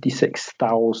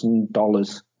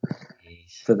 $156,000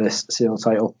 for this sealed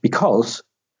title, because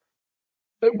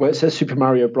where it says Super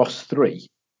Mario Bros. 3,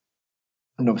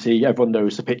 and obviously everyone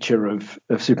knows the picture of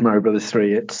Super Mario Bros.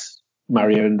 3, it's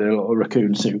Mario in the little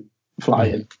raccoon suit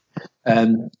flying.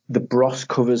 The Bros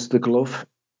covers the glove,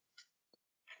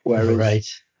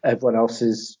 whereas everyone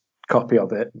else's copy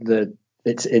of it,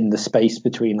 it's in the space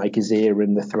between like his ear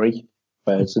and the 3,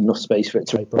 where there's enough space for it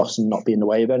to make Bros and not be in the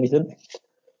way of anything.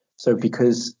 So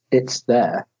because it's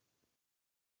there,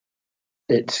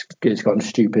 it's gotten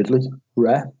stupidly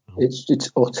rare.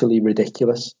 It's utterly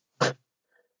ridiculous.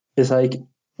 It's like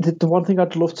the one thing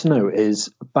I'd love to know is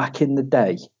back in the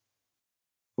day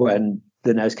when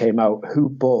the NES came out, who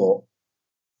bought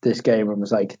this game and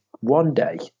was like, one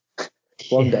day,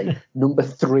 number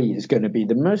 3 is going to be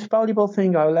the most valuable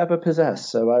thing I'll ever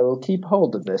possess, so I will keep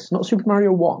hold of this. Not Super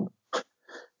Mario 1,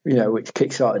 which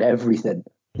kickstarted everything.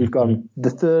 We've gone, the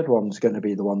third one's going to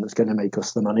be the one that's going to make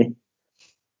us the money.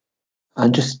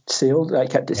 And just sealed, I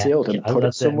kept it sealed and put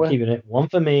it somewhere. I'm keeping it one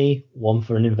for me, one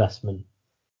for an investment.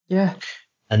 Yeah.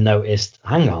 And noticed,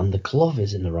 hang on, the glove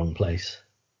is in the wrong place.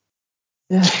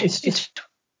 Yeah, it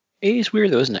is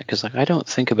weird though, isn't it? Because like I don't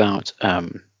think about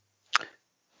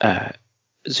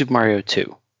Super Mario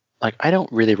 2. Like I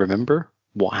don't really remember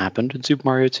what happened in Super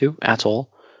Mario 2 at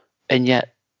all, and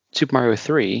yet Super Mario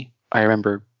 3 I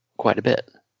remember quite a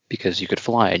bit because you could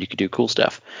fly and you could do cool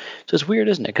stuff. So it's weird,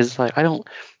 isn't it? Because like I don't.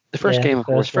 The first game, of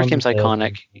course, first game's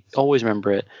iconic. Always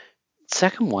remember it.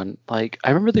 Second one, like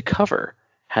I remember the cover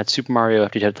had Super Mario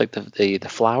after you had like the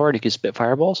flower and you could spit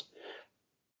fireballs.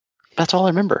 That's all I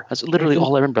remember. That's literally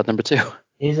all I remember about number 2.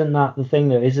 Isn't that the thing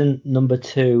though? Isn't number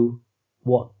 2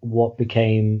 what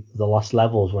became the Lost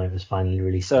Levels when it was finally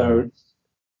released? So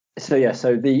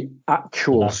the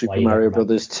actual Super Mario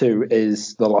Brothers 2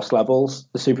 is the Lost Levels.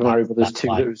 The Super Mario Brothers 2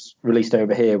 that was released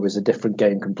over here was a different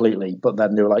game completely. But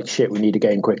then they were like, shit, we need a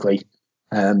game quickly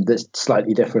that's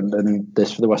slightly different than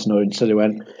this for the Western audience. So they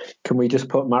went, can we just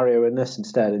put Mario in this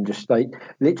instead? And just like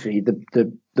literally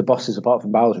the bosses apart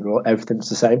from Bowser, everything's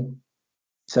the same.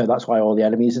 So that's why all the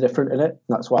enemies are different in it.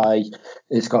 That's why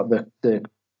it's got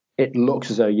it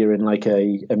looks as though you're in like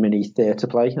a mini theatre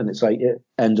play, and it's like it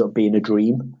ends up being a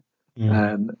dream.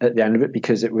 At the end of it,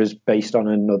 because it was based on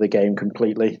another game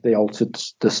completely. They altered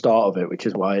the start of it, which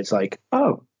is why it's like,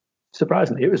 oh,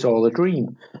 surprisingly, it was all a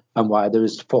dream, and why there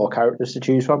was 4 characters to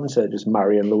choose from instead of just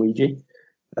Mario and Luigi,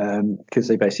 because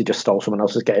they basically just stole someone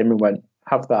else's game and went,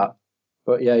 have that.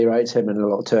 But yeah, you're right, it's him and a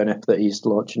little turnip that he's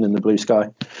launching in the blue sky.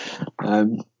 It's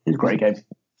a great game.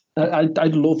 I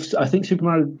think Super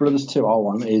Mario Brothers 2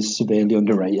 R1 is severely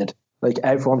underrated. Like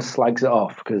everyone slags it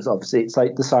off because obviously it's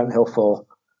like the Silent Hill 4.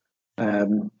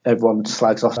 Everyone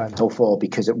slags off Silent Hill 4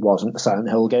 because it wasn't a Silent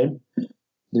Hill game.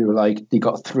 They were like, they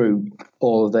got through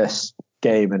all of this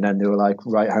game and then they were like,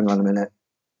 right, hang on a minute,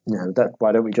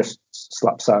 why don't we just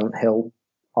slap Silent Hill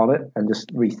on it and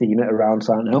just retheme it around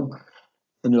Silent Hill?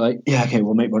 And they're like, yeah, okay,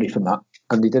 we'll make money from that.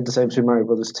 And they did the same Super Mario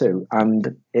Brothers 2,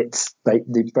 and it's like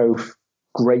they're both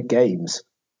great games,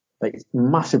 like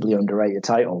massively underrated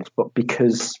titles, but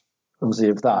because obviously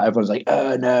of that, everyone's like,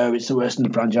 oh no, it's the worst in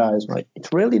the franchise. Like,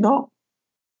 it's really not.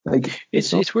 Like,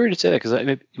 it's weird to say that,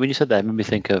 because when you said that, it made me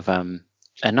think of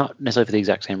and not necessarily for the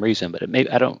exact same reason, but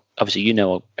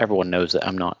obviously everyone knows that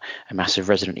I'm not a massive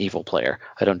Resident Evil player.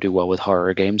 I don't do well with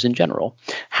horror games in general.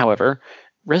 However,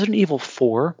 Resident Evil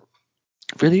 4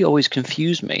 really always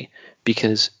confused me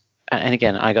because, and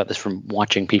again, I got this from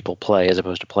watching people play as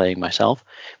opposed to playing myself,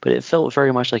 but it felt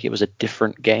very much like it was a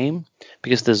different game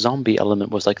because the zombie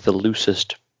element was like the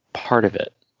loosest part of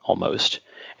it almost.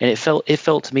 And it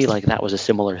felt to me like that was a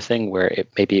similar thing where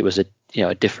maybe it was a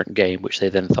different game, which they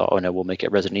then thought, oh no, we'll make it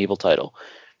a Resident Evil title.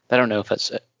 I don't know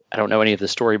I don't know any of the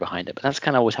story behind it, but that's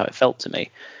kind of always how it felt to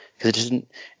me, because it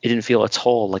didn't feel at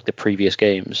all like the previous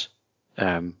games,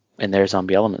 and their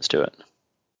zombie elements to it.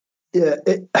 Yeah,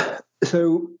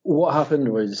 So what happened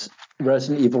was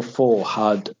Resident Evil 4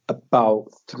 had about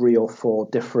 3 or 4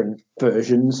 different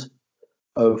versions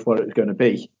of what it was going to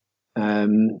be.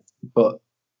 But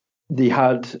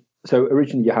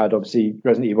originally you had obviously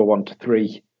Resident Evil 1 to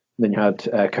 3, then you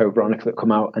had Code Veronica that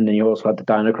come out, and then you also had the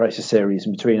Dino Crisis series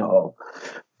in between it all.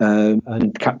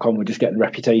 And Capcom were just getting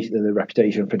the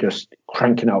reputation for just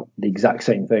cranking out the exact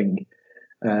same thing.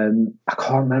 I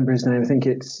can't remember his name. I think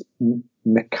it's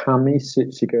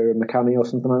Shigeru Mikami or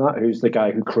something like that, who's the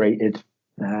guy who created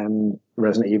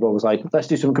Resident Evil, was like, let's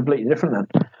do something completely different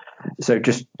then. So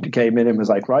just came in and was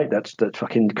like, right, let's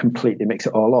fucking completely mix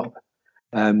it all up.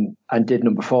 And did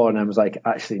number 4, and I was like,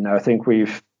 actually, no, I think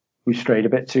we've strayed a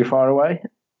bit too far away.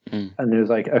 And it was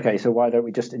like, okay, so why don't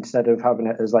we just, instead of having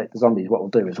it as like the zombies, what we'll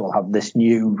do is we'll have this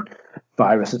new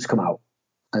virus that's come out,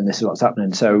 and this is what's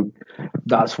happening. So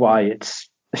that's why it's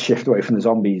a shift away from the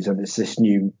zombies, and it's this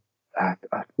new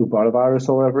Ebola virus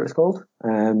or whatever it's called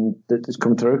that's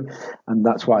come through, and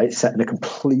that's why it's set in a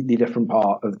completely different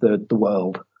part of the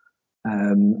world.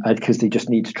 Because they just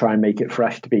need to try and make it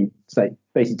fresh, to be like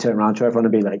basically turn around to everyone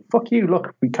and be like, fuck you,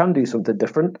 look, we can do something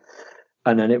different.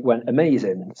 And then it went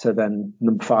amazing. So then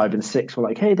number 5 and 6 were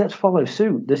like, hey, let's follow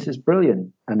suit, this is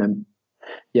brilliant. And then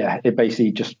it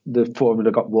basically just, the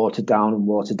formula got watered down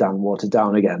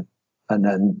again. And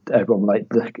then everyone was like,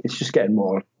 look, it's just getting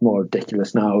more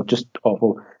ridiculous now, just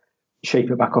awful, shape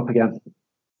it back up again.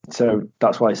 So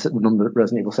that's why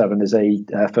Resident Evil 7 is a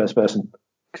first person.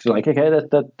 Because you're like, okay,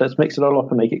 let's mix it all up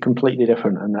and make it completely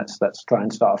different, and let's try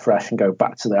and start fresh and go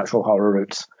back to the actual horror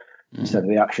roots instead of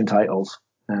the action titles.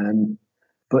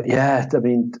 But yeah, I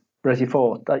mean, Resi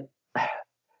 4,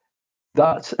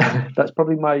 that's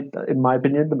probably in my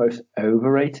opinion, the most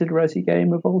overrated Resi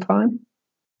game of all time.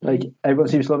 Like, everyone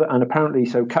seems to love it, and apparently,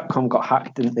 so Capcom got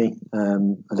hacked, didn't they? I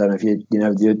don't know if you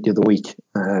know the other week,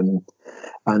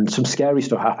 and some scary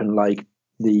stuff happened, like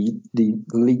the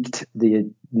leaked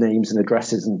the names and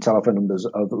addresses and telephone numbers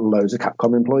of loads of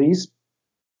Capcom employees,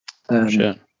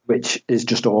 which is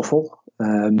just awful.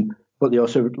 But they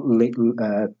also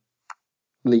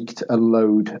leaked a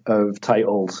load of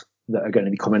titles that are going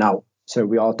to be coming out. So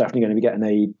we are definitely going to be getting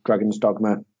a Dragon's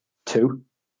Dogma 2,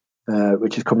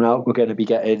 which is coming out. We're going to be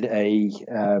getting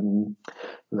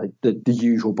like the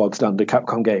usual bog standard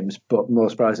Capcom games, but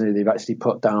more surprisingly, they've actually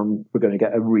put down, we're going to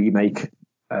get a remake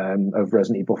of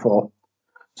Resident Evil 4.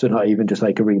 So not even just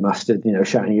like a remastered,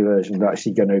 shiny version. They're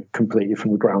actually going to completely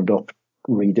from the ground up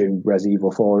redo Resident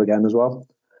Evil 4 again as well.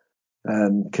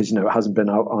 Because it hasn't been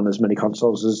out on as many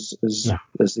consoles as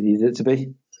they needed it to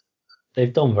be.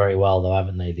 They've done very well though,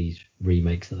 haven't they? These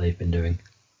remakes that they've been doing.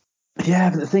 Yeah,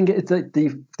 but the thing is that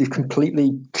they've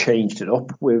completely changed it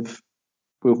up with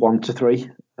 1 to 3.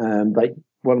 Like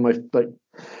one of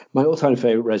my all-time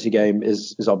favorite Resi game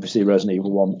is obviously Resident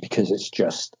Evil 1, because it's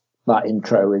just, that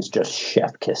intro is just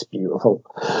chef kiss beautiful.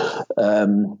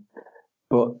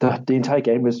 But the entire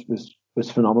game was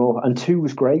phenomenal, and 2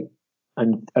 was great.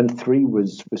 And 3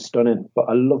 was stunning, but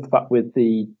I love that with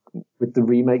the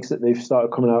remakes that they've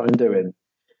started coming out and doing,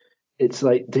 it's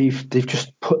like they've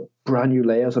just put brand new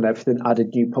layers on everything, added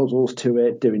new puzzles to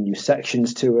it, doing new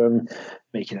sections to them,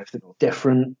 making everything all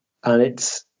different, and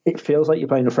it feels like you're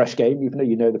playing a fresh game, even though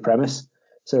you know the premise.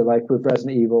 So like with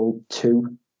Resident Evil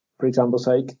 2, for example's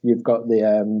sake, you've got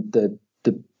the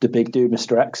big dude,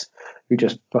 Mr. X, who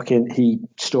just he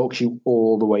stalks you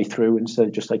all the way through instead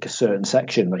of just like a certain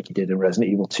section like he did in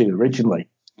Resident Evil 2 originally.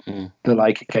 They're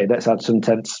like, okay, let's add some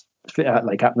tense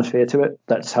atmosphere to it.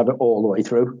 Let's have it all the way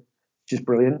through, which is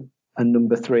brilliant. And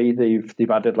number 3, they've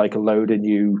added like a load of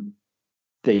new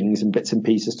things and bits and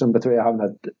pieces to number 3. I haven't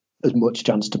had as much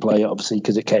chance to play it, obviously,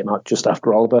 because it came out just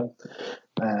after Oliver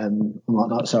and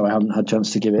whatnot, so I haven't had a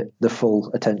chance to give it the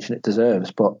full attention it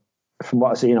deserves. But from what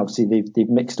I've seen, obviously they've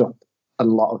mixed up a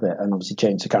lot of it and obviously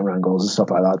changed the camera angles and stuff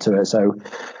like that to it. So,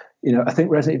 I think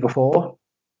Resident Evil 4,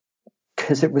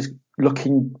 because it was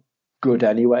looking good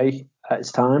anyway at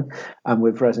its time, and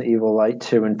with Resident Evil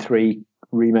 2 and 3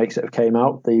 remakes that have came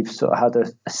out, they've sort of had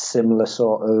a similar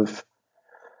sort of,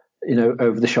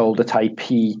 over the shoulder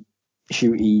typey,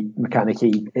 shooty,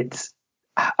 mechanic-y.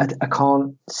 I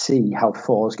can't see how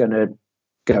 4 is going to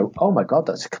go, oh my god,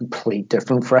 that's a complete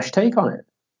different, fresh take on it.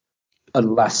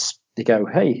 Unless they go,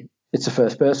 hey, it's a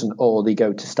first person, or they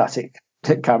go to static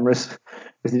cameras.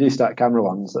 If they do static camera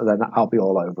ones, then I'll be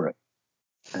all over it.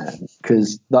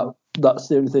 Because that's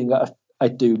the only thing that I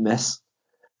do miss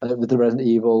with the Resident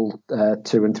Evil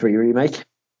 2 and 3 remake.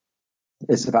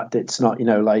 Is the fact that it's not,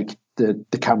 like the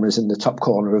camera's in the top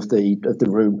corner of the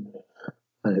room,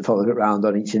 and it follows it around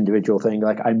on each individual thing.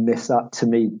 Like, I miss that. To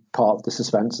me, part of the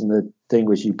suspense and the thing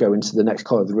was you go into the next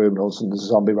corner of the room and all of a sudden there's a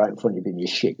zombie right in front of you and you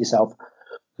shit yourself.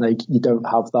 Like, you don't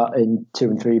have that in 2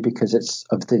 and 3 because it's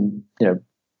everything,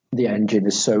 the engine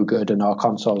is so good and our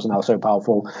consoles are now so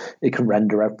powerful, it can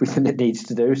render everything it needs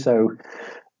to do. So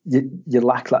you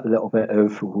lack that little bit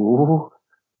of,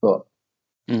 but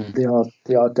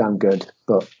they are damn good.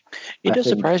 But it does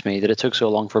surprise me that it took so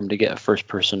long for them to get a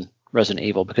first-person Resident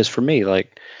Evil, because for me,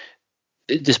 like,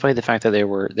 despite the fact that there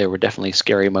were definitely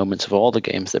scary moments of all the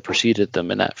games that preceded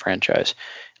them in that franchise,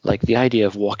 like the idea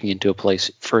of walking into a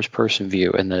place first-person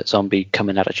view and the zombie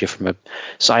coming at you from a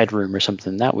side room or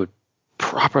something, that would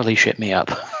properly shit me up.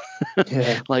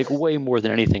 Yeah. Like, way more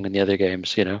than anything in the other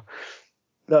games,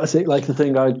 That's it. Like, the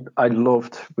thing I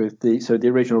loved with the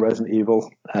original Resident Evil,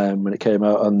 when it came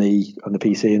out on the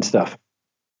PC and stuff,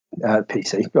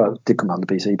 PC, well, it did come on the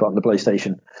PC, but on the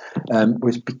PlayStation,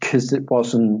 was because it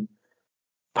wasn't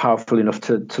powerful enough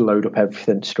to load up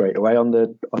everything straight away on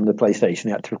the PlayStation.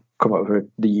 You had to come up with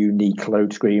the unique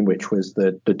load screen, which was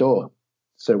the door.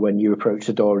 So when you approach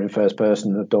the door in first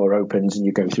person, the door opens and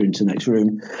you go through into the next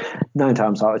room. 9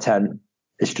 times out of 10,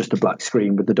 it's just a black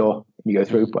screen with the door. You go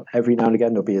through, but every now and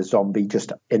again there'll be a zombie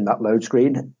just in that load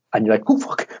screen, and you're like, oh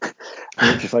fuck,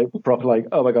 and it's just like proper like,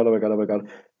 oh my god.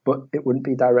 But it wouldn't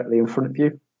be directly in front of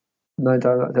you. 9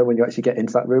 times out of 10, when you actually get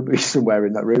into that room, it'd be somewhere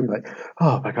in that room, like,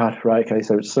 oh my god, right, okay,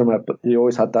 so it's somewhere. But you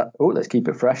always had that. Oh, let's keep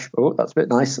it fresh. Oh, that's a bit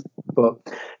nice. But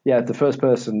yeah, the first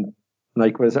person,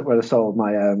 like, when I sold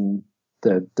my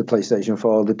the PlayStation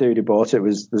 4, the dude who bought it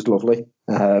was lovely.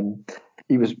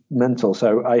 He was mental.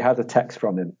 So I had a text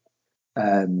from him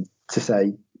to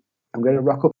say, I'm going to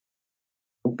rock up,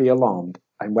 don't be alarmed.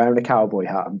 I'm wearing a cowboy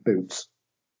hat and boots.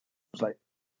 I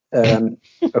was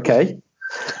like, okay,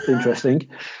 interesting.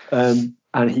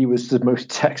 And he was the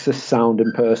most Texas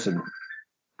sounding person,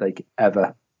 like,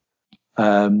 ever.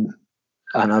 And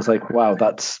I was like, wow,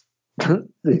 that's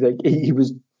he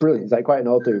was brilliant. He's like quite an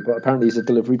old dude, but apparently he's a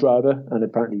delivery driver, and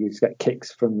apparently he used to get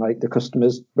kicks from like the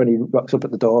customers when he rocks up at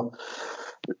the door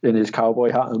in his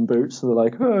cowboy hat and boots. So they're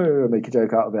like, oh, make a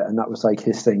joke out of it, and that was like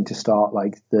his thing to start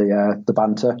like the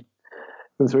banter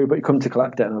through. But he come to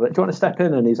collect it, and I was like, do you want to step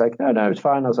in? And he's like, no, it's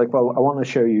fine. I was like, well, I want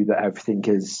to show you that everything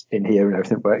is in here and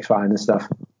everything works fine and stuff.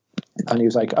 And he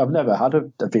was like, I've never had a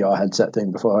VR headset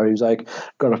thing before. He was like,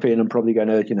 got a feeling I'm probably going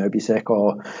to, be sick,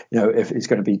 or, if it's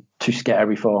going to be too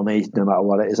scary for me, no matter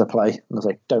what it is I play. And I was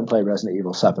like, don't play Resident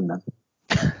Evil 7 then.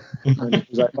 And he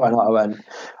was like, why not? I went,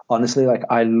 honestly, like,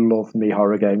 I love me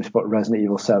horror games, but Resident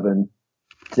Evil 7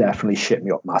 definitely shit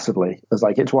me up massively. It was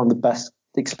like, it's one of the best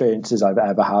experiences I've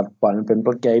ever had when I've been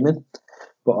gaming,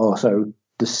 but also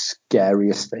the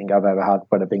scariest thing I've ever had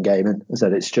when I've been gaming. I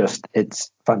said,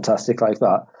 it's fantastic like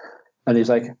that. And he's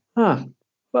like, well,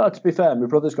 to be fair, my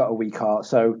brother's got a weak heart,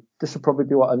 so this will probably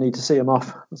be what I need to see him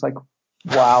off. I was like,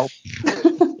 wow.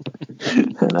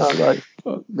 And I was like,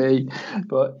 fuck me.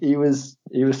 But he was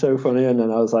so funny. And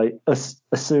then I was like, as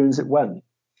soon as it went,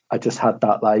 I just had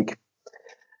that, like,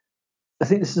 I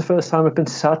think this is the first time I've been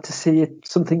sad to see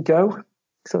something go.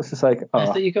 So it's just like, I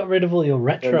thought you got rid of all your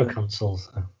retro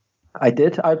consoles. I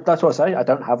did. That's what I say. I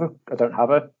don't have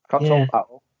a console at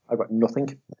all. I've got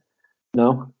nothing.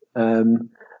 No.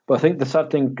 But I think the sad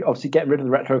thing, obviously, getting rid of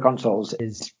the retro consoles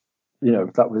is,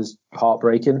 that was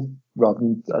heartbreaking. Rather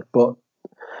than that, but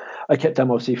I kept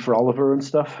them obviously for Oliver and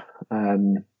stuff.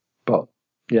 But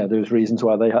yeah, there was reasons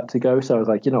why they had to go. So I was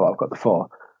like, I've got the 4,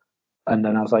 and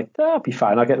then I was like, I'll be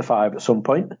fine. I'll get the 5 at some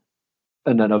point.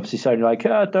 And then obviously Sony like,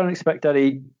 don't expect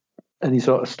any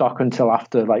sort of stock until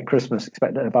after like Christmas.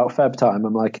 Expect it about Feb time.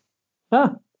 I'm like,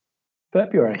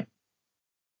 February.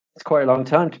 It's quite a long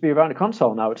time to be around a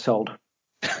console now it's sold.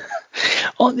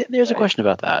 Well, there's a question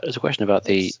about that. There's a question about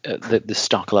the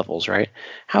stock levels, right?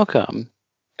 How come?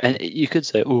 And you could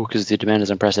say, because the demand is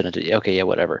unprecedented. Okay, yeah,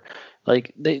 whatever.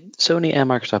 Like Sony and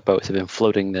Microsoft both have been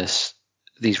floating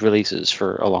these releases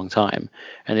for a long time,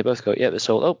 and they both go, yeah, they're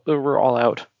sold. Oh, we're all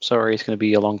out. Sorry, it's going to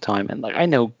be a long time. And like, I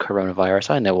know coronavirus,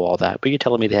 I know all that, but you're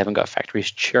telling me they haven't got factories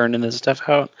churning this stuff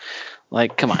out?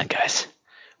 Like, come on, guys.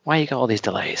 Why you got all these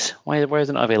delays? Why is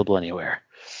it not available anywhere?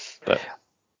 But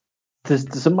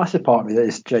there's a massive part of me that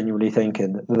is genuinely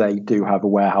thinking that they do have a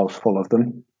warehouse full of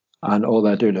them, and all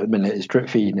they're doing at the minute is drip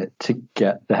feeding it to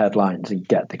get the headlines and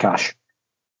get the cash.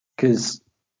 Because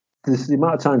there's the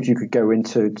amount of times you could go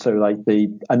into, so like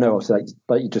I know obviously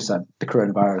like you just said, the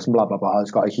coronavirus and blah blah blah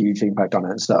has got a huge impact on it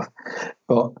and stuff,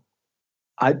 but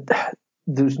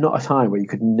there's not a time where you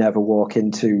could never walk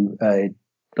into a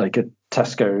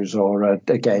Tesco's or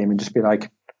a game and just be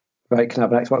like, right, can I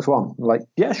have an Xbox One? I'm like,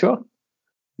 yeah, sure.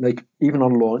 like even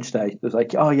on launch day, there's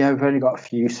like, oh yeah, we've only got a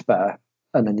few spare,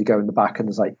 and then you go in the back and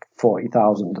there's like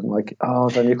 40,000, and like, oh,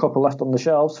 there's only a couple left on the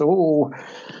shelf. So,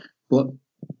 but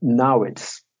now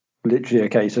it's literally a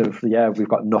case of, yeah, we've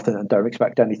got nothing and don't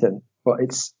expect anything, but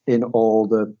it's in all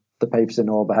the papers, in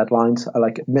all the headlines. I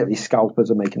like, admittedly,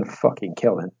 scalpers are making a fucking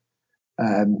killing,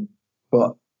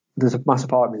 but there's a massive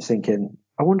part of me that's thinking,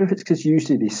 I wonder if it's because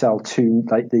usually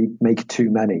they make too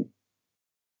many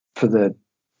for the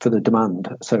demand,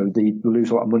 so they lose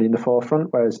a lot of money in the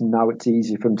forefront, whereas now it's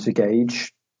easy for them to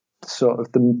gauge sort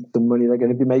of the money they're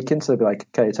going to be making. So they'll be like,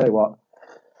 okay, I tell you what,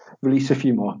 release a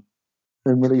few more,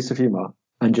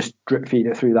 and just drip feed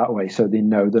it through that way, so they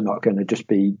know they're not going to just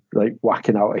be like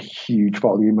whacking out a huge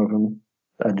volume of them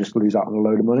and just lose out on a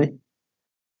load of money.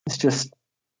 It's just,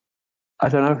 I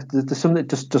don't know, there's something that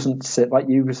just doesn't sit, like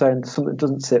you were saying, there's something that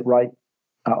doesn't sit right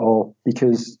at all,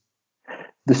 because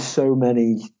there's so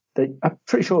many. I'm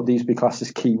pretty sure these would be classed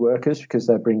as key workers because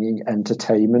they're bringing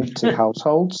entertainment to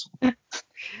households.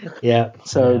 Yeah.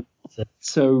 So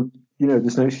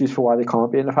there's no excuse for why they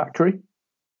can't be in a factory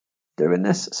doing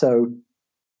this. So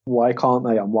why can't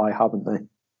they, and why haven't they?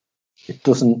 It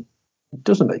doesn't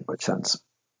make much sense.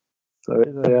 So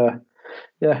it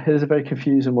is a very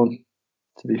confusing one,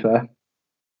 to be fair.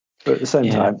 But at the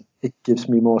same time, it gives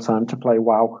me more time to play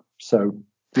WoW. So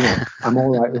I'm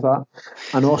all right with that.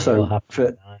 And also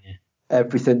for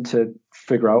everything to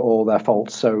figure out all their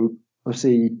faults. So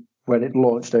obviously when it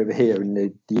launched over here in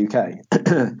the UK,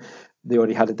 they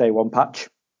already had a day one patch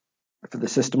for the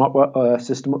system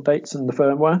updates and the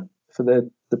firmware for the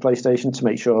PlayStation, to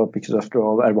make sure, because after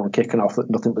all, everyone kicking off that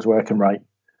nothing was working right.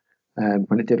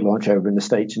 When it did launch over in the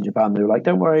States and Japan, they were like,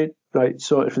 don't worry, right,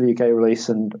 sort it for the UK release,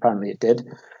 and apparently it did.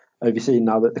 Have you seen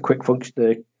now that the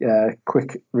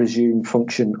quick resume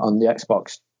function on the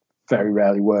Xbox very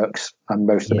rarely works, and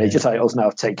most of the major titles now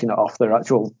have taken it off their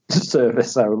actual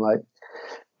service? So I'm like,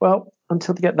 well,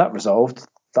 until they get that resolved,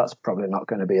 that's probably not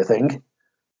going to be a thing,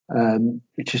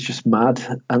 which is just mad.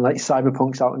 And like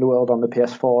Cyberpunk's out in the world on the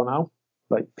PS4 now.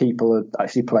 Like people are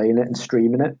actually playing it and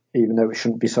streaming it, even though it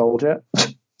shouldn't be sold yet.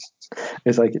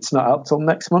 It's like it's not out till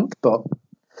next month, but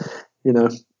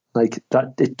like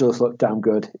that, it does look damn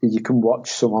good. You can watch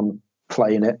someone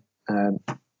playing it.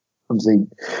 Obviously,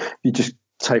 you just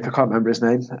type, I can't remember his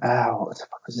name. What the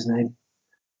fuck was his name?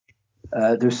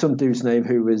 There was some dude's name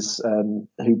who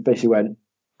basically went,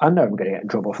 I know I'm going to get in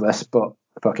trouble for this, but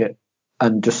fuck it,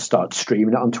 and just started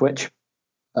streaming it on Twitch.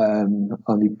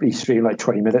 He streamed like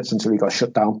 20 minutes until he got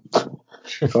shut down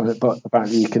from it, but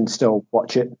apparently you can still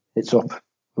watch it. It's up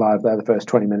live there, the first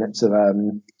 20 minutes of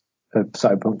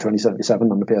Cyberpunk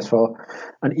 2077 on the PS4,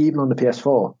 and even on the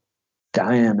PS4,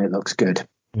 damn, it looks good.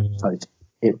 Like,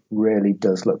 it really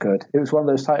does look good. It was one of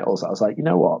those titles that I was like, you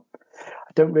know what,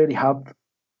 I don't really have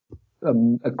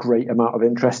a great amount of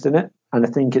interest in it, and I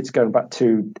think it's going back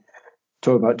to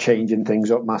talking about changing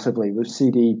things up massively. With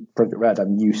CD Projekt Red,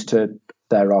 I'm used to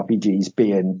their RPGs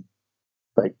being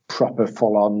like proper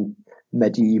full-on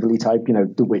medieval-y type,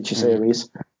 the Witcher series,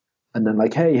 and then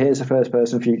like, hey, here's a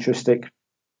first-person futuristic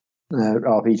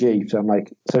RPG. So I'm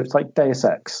like, so it's like Deus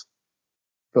Ex,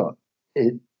 but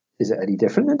is it any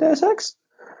different than Deus Ex?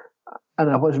 And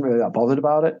I wasn't really that bothered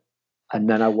about it. And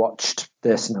then I watched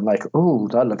this, and I'm like, oh,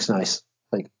 that looks nice.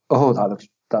 Like, oh, that looks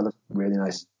really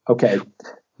nice. Okay,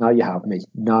 now you have me.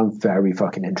 Now I'm very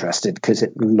fucking interested, because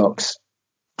it looks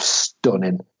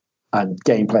stunning, and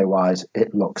gameplay-wise,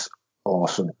 it looks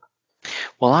awesome.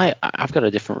 Well, I've got a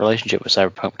different relationship with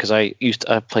Cyberpunk, because I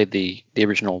played the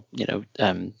original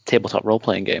tabletop role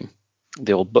playing game,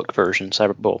 the old book version,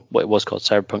 what it was called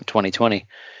Cyberpunk 2020,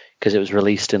 because it was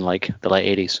released in like the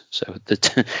late 80s, so the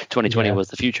 2020 was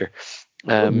the future.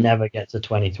 We'll never get to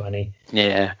 2020.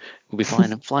 Yeah, we'll be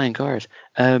flying cars.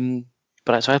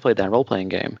 But I played that role playing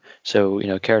game, so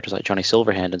characters like Johnny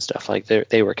Silverhand and stuff, like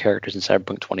they were characters in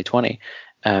Cyberpunk 2020,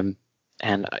 and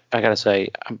I gotta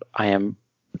say, I am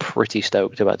pretty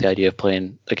stoked about the idea of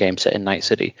playing a game set in Night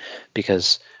City,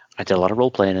 because I did a lot of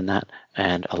role playing in that,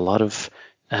 and a lot of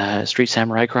street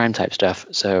samurai crime type stuff.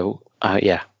 So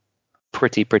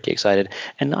pretty excited.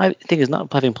 And I think it's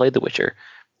not having played The Witcher,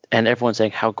 and everyone's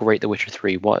saying how great The Witcher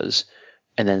 3 was,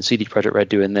 and then CD Projekt Red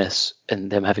doing this,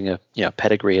 and them having a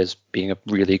pedigree as being a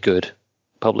really good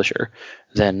publisher,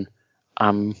 then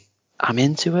I'm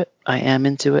into it. I am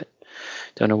into it.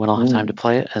 Don't know when I'll have time to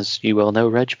play it, as you well know,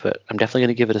 Reg, but I'm definitely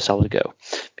going to give it a solid go,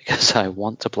 because I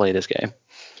want to play this game.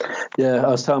 Yeah, I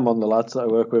was telling one of the lads that I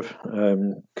work with,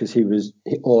 because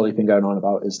all he's been going on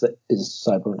about is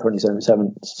Cyberpunk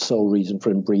 2077 sole reason for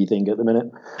him breathing at the minute.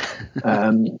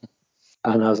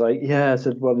 And I was like, yeah, I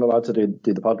said one of the lads I do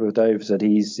the pod with, Dave, said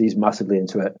he's massively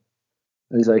into it.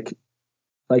 And he's like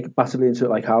massively into it,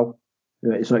 like how?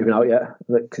 It's not even out yet.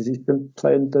 Because he's been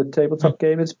playing the tabletop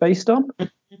game it's based on.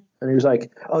 And he was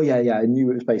like, oh, yeah, I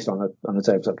knew it was based on a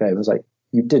tabletop game. I was like,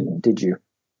 you didn't, did you?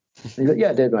 And he's like,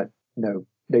 yeah, I did. I'm like, no,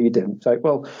 you didn't. It's like,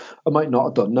 well, I might not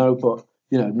have done, no, but,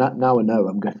 now I know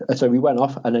I'm good. And so we went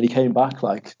off, and then he came back,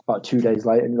 like, about 2 days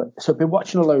later, and he's like, so I've been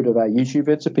watching a load of YouTube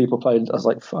vids of people playing. I was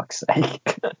like, fuck's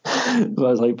sake. So I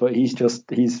was like, but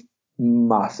he's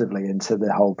massively into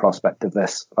the whole prospect of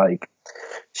this, like,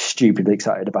 stupidly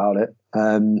excited about it.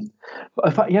 But in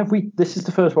fact, this is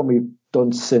the first one we've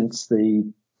done since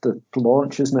the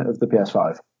launch, isn't it, of the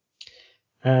PS5?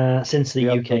 Since the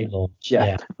UK launch.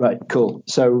 Yeah. Right, cool.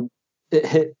 So it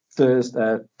hit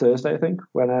Thursday, I think,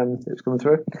 when it was coming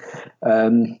through.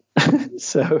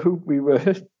 So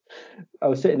I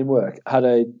was sitting in work.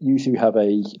 Usually have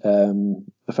a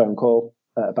phone call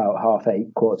at about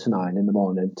 8:30, 8:45 in the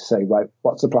morning to say, right,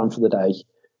 what's the plan for the day?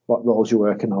 What roles you're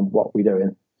working on? What we're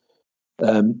doing?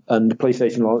 And the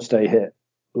PlayStation launch day hit.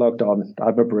 Logged on, I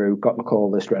had my brew, got my call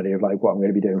list ready of like what I'm going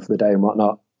to be doing for the day and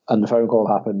whatnot. And the phone call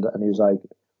happened, and he was like,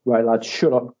 right, lads,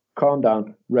 shut up, calm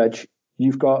down. Reg,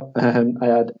 you've got, I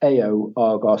had AO,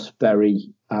 Argos,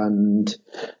 Berry, and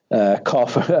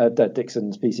Koff at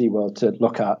Dixon's PC World to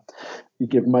look at. You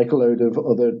give Mike a load of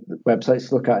other websites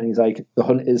to look at, and he's like, the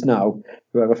hunt is now,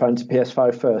 whoever finds a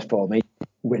PS5 first for me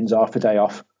wins half a day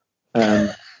off.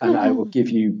 And I will give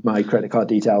you my credit card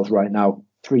details right now.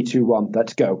 3, 2, 1,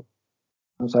 let's go.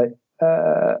 I was like,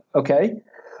 okay.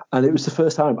 And it was the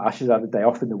first time Ash has had a day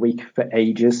off in the week for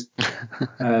ages.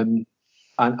 And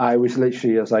I was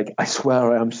like, I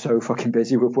swear I am so fucking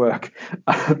busy with work.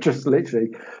 I'm just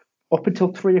literally up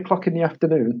until 3 o'clock in the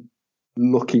afternoon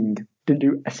looking, didn't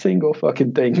do a single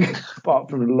fucking thing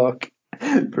apart from look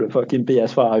for a fucking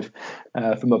PS5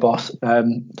 from my boss.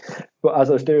 But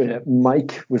as I was doing it,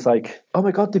 Mike was like, "Oh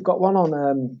my god, they've got one on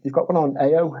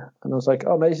AO," and I was like,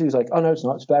 "Oh, amazing." He was like, "Oh no, it's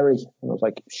not. It's Berry." And I was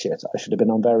like, "Shit, I should have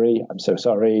been on Berry. I'm so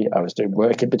sorry. I was doing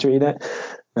work in between it."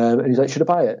 And he's like, "Should I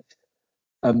buy it?"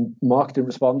 Mark didn't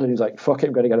respond, and he was like, "Fuck it,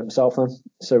 I'm going to get it myself then."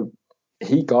 So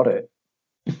he got it.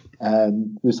 He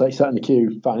was like sat in the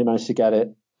queue, finally managed to get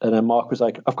it, and then Mark was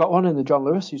like, "I've got one in the John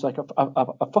Lewis." He was like, I've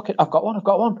got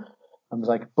one." I was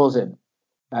like buzzing.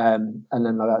 And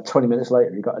then about 20 minutes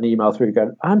later, he got an email through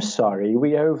going, "I'm sorry,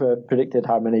 we over predicted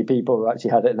how many people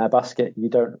actually had it in their basket. You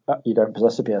don't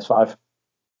possess a PS5."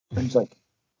 And he's like,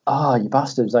 "You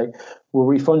bastard." He's like, "We'll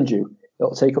refund you.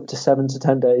 It'll take up to 7 to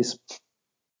 10 days."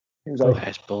 He was like,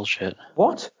 "That's bullshit."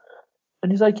 "What?"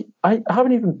 And he's like, "I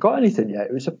haven't even got anything yet.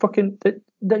 It was a fucking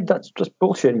that's just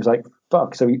bullshit." And he was like,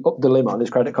 "Fuck." So he upped the limit on his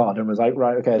credit card and was like,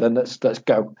 "Right, okay, then let's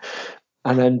go."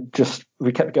 And then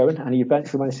we kept going, and he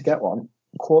eventually managed to get one.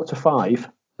 4:45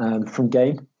 from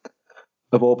Game,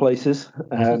 of all places.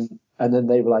 And then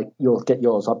they were like, "You'll get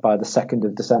yours up by the 2nd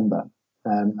of December."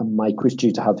 And Mike was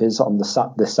due to have his on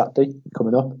this Saturday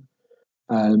coming up.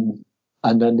 And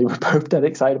then they were both dead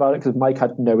excited about it because Mike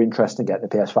had no interest in getting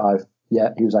the PS5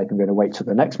 yet. He was like, "I'm going to wait till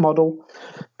the next model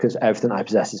because everything I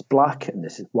possess is black and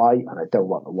this is white, and I don't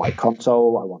want a white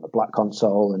console. I want a black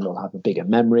console, and it'll have a bigger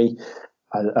memory."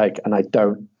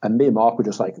 And me and Mark were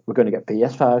just like, "We're going to get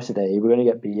PS5s today. We're going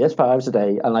to get PS5s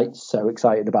today," and like so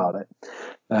excited about it.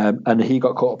 And he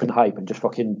got caught up in hype and just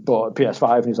fucking bought a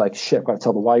PS5. And he's like, "Shit, I've got to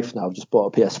tell the wife now. I've just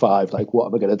bought a PS5. Like, what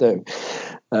am I going to do?"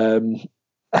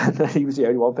 And then he was the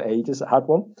only one for ages that had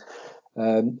one.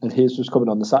 And his was coming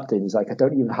on the Saturday. And he's like, "I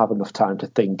don't even have enough time to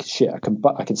think. Shit, I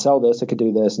can sell this. I can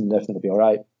do this, and everything will be all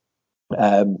right."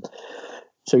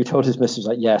 So he told his missus,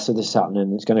 like, "Yeah, so this is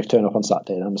happening. It's going to turn up on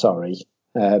Saturday, and I'm sorry."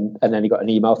 And then he got an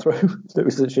email through that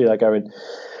was literally like going,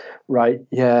 "Right,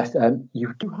 yeah,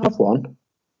 you do have one,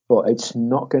 but it's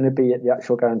not going to be at the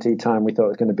actual guaranteed time we thought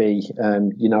it was going to be.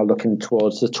 You're now looking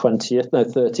towards the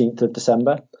 13th of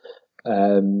December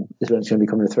is when it's going to be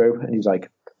coming through." And he was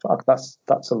like, "Fuck, that's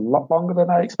a lot longer than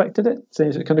I expected it.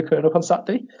 Seems it's going to turn up on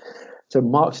Saturday." So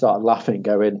Mark started laughing,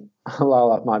 going, "Well,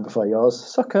 I'll have mine before yours,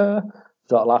 sucker."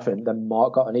 Started laughing. Then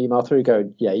Mark got an email through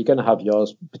going, "Yeah, you're going to have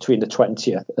yours between the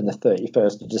 20th and the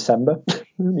 31st of December."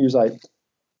 And he was like,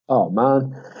 "Oh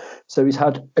man." So he's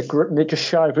had just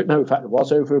shy of it. No, in fact, it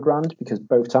was over $1,000 because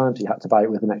both times he had to buy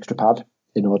it with an extra pad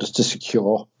in order to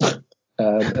secure a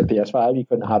PS5. He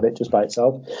couldn't have it just by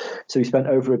itself. So he spent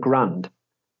over $1,000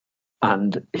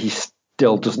 and he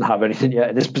still doesn't have anything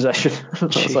yet in his possession. I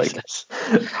was like,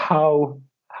 how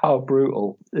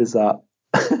brutal is that?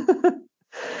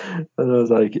 And I was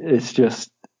like, it's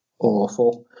just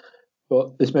awful.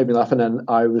 But this made me laugh, and then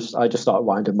I just started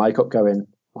winding Mike up, going,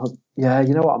 "Well, yeah,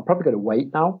 you know what? I'm probably going to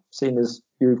wait now, seeing as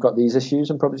you've got these issues.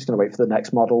 I'm probably just going to wait for the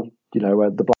next model. Where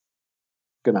the black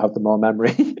is going to have the more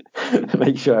memory."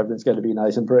 make sure everything's going to be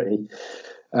nice and pretty.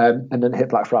 And then hit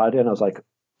Black Friday, and I was like,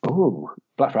 oh,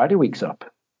 Black Friday week's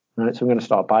up. Right, so I'm going to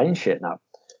start buying shit now.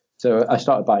 So I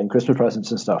started buying Christmas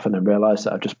presents and stuff, and then realised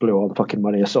that I just blew all the fucking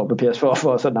money I sold the PS4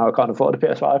 for, so now I can't afford a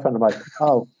PS5. And I'm like,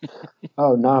 oh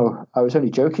no, I was only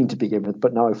joking to begin with,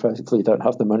 but now I physically don't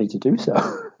have the money to do so.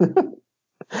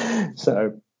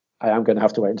 So I am going to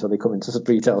have to wait until they come into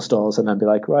retail stores and then be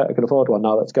like, right, I can afford one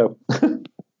now, let's go. Well,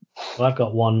 I've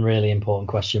got one really important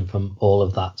question from all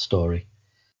of that story.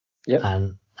 Yep.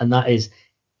 And that is,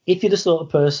 if you're the sort of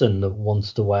person that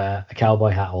wants to wear a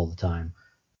cowboy hat all the time,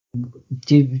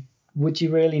 would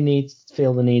you really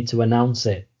feel the need to announce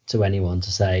it to anyone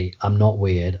to say, I'm not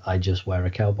weird, I just wear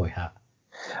a cowboy hat?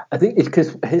 I think it's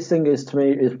because his thing is, to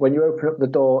me, is when you open up the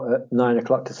door at 9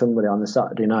 o'clock to somebody on a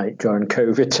Saturday night during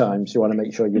COVID times, you want to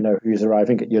make sure you know who's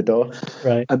arriving at your door.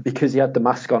 Right. And because he had the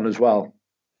mask on as well,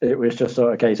 it was just sort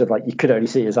of a case of like, you could only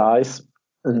see his eyes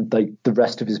and like the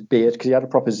rest of his beard, because he had a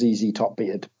proper ZZ Top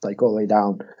beard, like all the way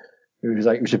down. It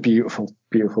was a beautiful,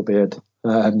 beautiful beard.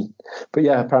 But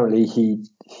yeah, apparently he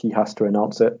has to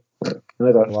announce it. And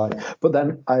I don't know why. But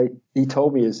then he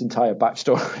told me his entire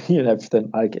backstory and everything.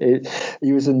 Like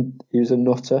he was a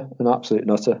nutter, an absolute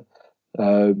nutter,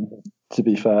 to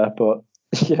be fair. But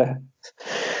yeah,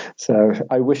 so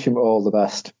I wish him all the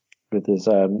best with his.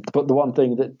 But the one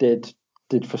thing that did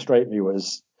frustrate me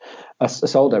was I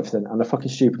sold everything and I fucking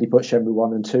stupidly put Shenmue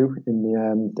 1 and 2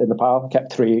 in the pile.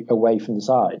 Kept 3 away from the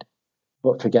side.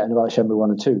 But forgetting about Shenmue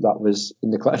 1 and 2, that was in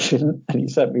the collection, and he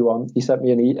sent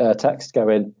me a text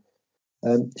going,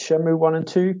 Shenmue 1 and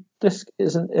 2 disc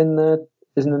isn't in the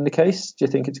case. Do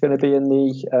you think it's going to be in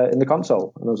the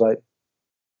console? And I was like,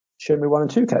 Shenmue 1 and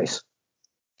 2 case.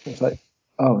 I was like,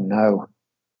 oh no.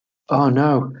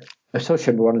 I saw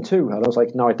Shenmue 1 and 2, and I was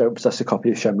like, no, I don't possess a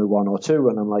copy of Shenmue 1 or 2,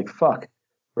 and I'm like, fuck,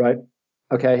 right.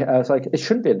 Okay, I was like, it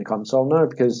shouldn't be in the console, no,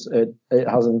 because it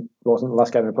wasn't the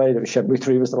last game I played. It was Shenmue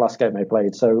 3 was the last game I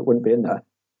played, so it wouldn't be in there.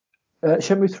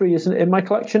 Shenmue 3 isn't in my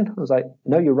collection. I was like,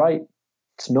 no, you're right,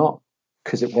 it's not,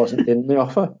 because it wasn't in the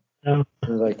offer. No. I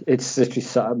was like, it's literally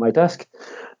sat at my desk.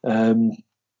 So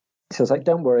I was like,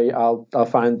 don't worry, I'll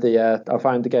find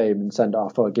the game and send it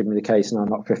off, or give me the case and I'll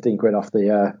knock 15 quid off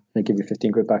and give you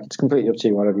 15 quid back. It's completely up to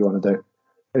you, whatever you want to do.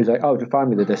 He was like, oh, just find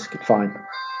me the disc, fine.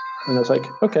 And I was like,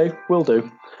 okay, will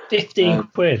do. 15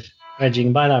 quid. Reg, you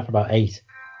can buy that for about 8.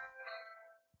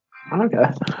 I don't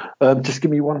care. Just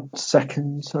give me 1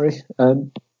 second, sorry.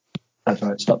 That's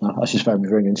right, stop now. That's just phone me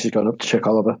ringing. She's gone up to check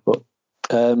Oliver. But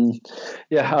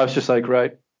yeah, I was just like,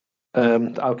 right,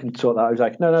 I can sort that. I was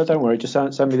like, no, don't worry. Just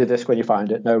send me the disc when you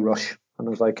find it. No rush. And I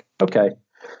was like, okay.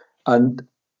 And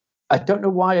I don't know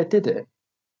why I did it,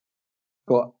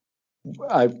 but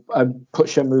I put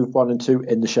Shenmue 1 and 2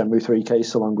 in the Shenmue 3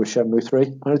 case along with Shenmue 3.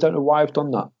 And I don't know why I've done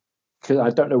that. Because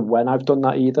I don't know when I've done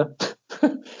that either.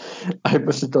 I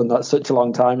must have done that such a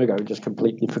long time ago and just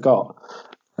completely forgot.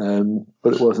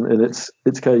 But it wasn't in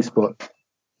its case. But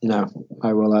no,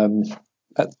 I will.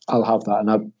 I'll have that.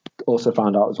 And I've also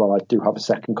found out as well, I do have a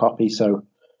second copy, so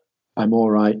I'm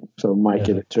all right. So I might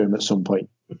give it to him at some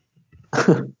point.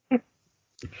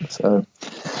 So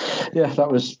yeah,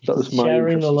 that was my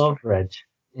sharing the love, Reg.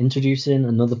 Introducing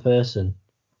another person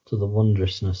to the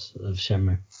wondrousness of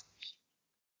Shenmue.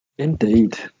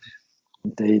 Indeed,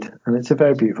 and it's a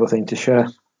very beautiful thing to share.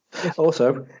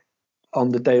 Also, on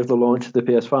the day of the launch of the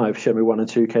PS5, Shenmue 1 and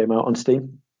 2 came out on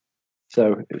Steam,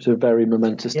 so it was a very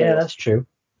momentous day. Yeah, that's true.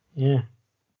 Yeah.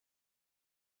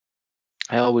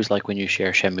 I always like when you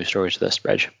share Shenmue stories with us,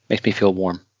 Reg. Makes me feel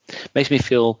warm. Makes me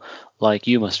feel like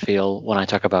you must feel when I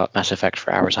talk about Mass Effect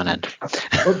for hours on end.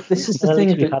 Well, this is the thing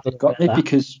that got me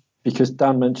because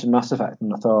Dan mentioned Mass Effect,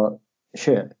 and I thought,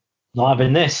 shit, not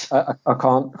having this. I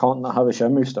can't not have a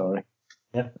Shenmue story.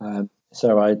 Yeah.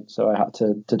 So I had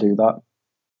to do that.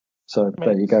 So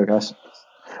there you go, guys.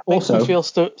 Also,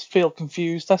 makes me feel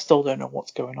confused. I still don't know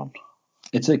what's going on.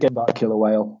 It's a game about a killer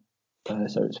whale,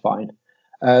 so it's fine.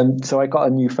 So I got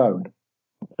a new phone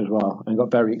as well and got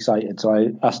very excited. So I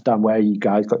asked Dan where you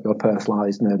guys got your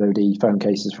personalised Nerd OD phone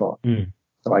cases for,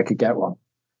 so I could get one.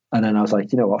 And then I was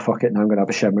like, you know what, fuck it, now I'm going to have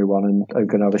a Shenmue one and I'm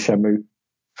going to have a Shenmue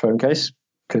phone case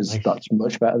because that's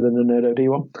much better than the Nerd OD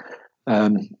one.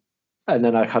 And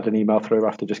then I had an email through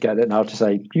after just getting it now to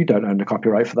say, you don't own the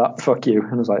copyright for that, fuck you.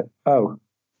 And I was like, oh,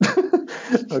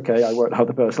 okay, I won't have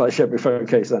the personalised Shenmue phone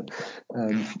case then.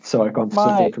 So I've gone for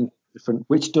something different,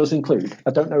 which does include,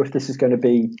 I don't know if this is going to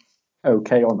be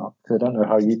okay or not, because I don't know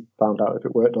how you found out if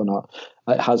it worked or not.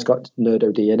 It has got Nerd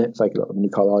OD in it. It's like a little mini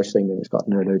collage thing, and it's got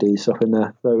Nerd OD stuff in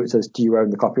there. So it says, do you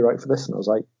own the copyright for this? And I was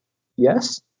like,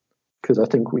 yes, because I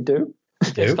think we do.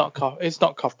 It's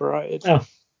not copyrighted. Oh.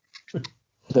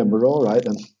 Then we're all right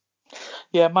then.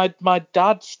 Yeah, my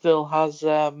dad still has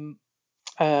that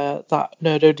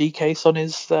Nerd OD case on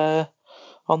his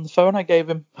on the phone I gave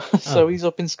him. So he's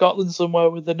up in Scotland somewhere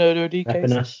with the Nerd OD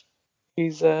case. Us.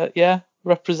 He's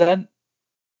represent.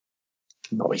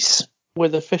 Nice.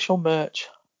 With official merch.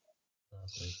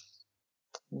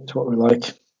 That's what we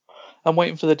like. I'm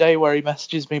waiting for the day where he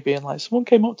messages me being like, someone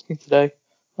came up to me today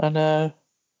and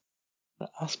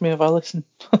asked me if I listened.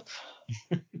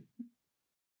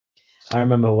 I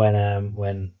remember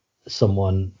when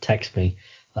someone texted me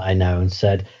that I know and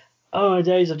said, "Oh,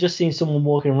 Days, I've just seen someone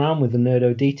walking around with a Nerd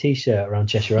OD t-shirt around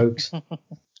Cheshire Oaks."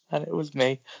 And it was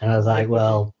me. And I was like,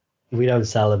 well, we don't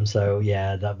sell them, so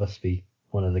yeah, that must be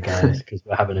one of the guys because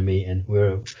we're having a meeting.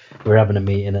 We're having a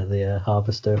meeting at the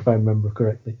Harvester, if I remember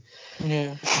correctly.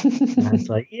 Yeah. And I was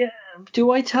like, yeah,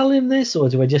 do I tell him this or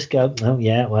do I just go, oh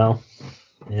yeah, well,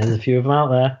 yeah, there's a few of them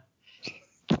out there.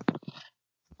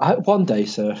 One day,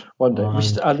 sir. One day.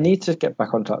 I need to get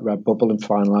back onto that Redbubble and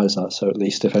finalise that, so at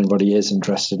least if anybody is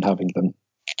interested in having them,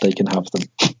 they can have them.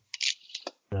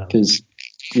 Because,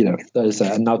 there's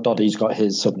that. And now Doddy's got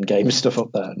his Southern Games stuff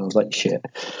up there, and I was like, shit.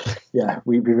 Yeah,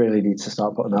 we really need to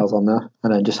start putting ours on there.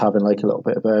 And then just having like a little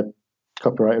bit of a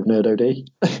copyright of Nerd OD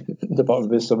at the bottom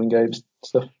of his Southern Games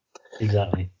stuff.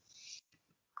 Exactly.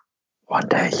 One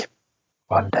day.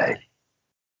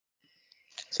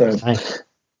 So...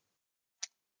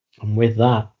 And with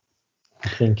that, I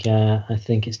think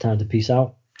it's time to peace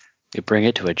out. You bring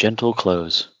it to a gentle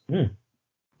close,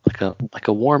 like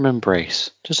a warm embrace,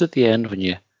 just at the end when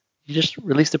you just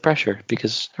release the pressure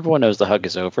because everyone knows the hug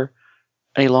is over.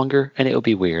 Any longer, and it'll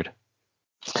be weird.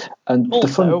 And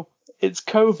also, it's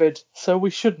COVID, so we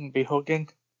shouldn't be hugging.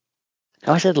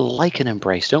 I said like an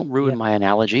embrace. Don't ruin my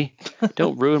analogy.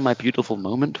 Don't ruin my beautiful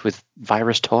moment with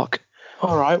virus talk.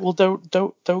 All right, well, don't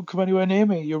come anywhere near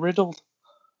me. You're riddled.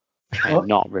 I am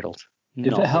not riddled.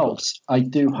 If it helps, I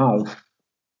do have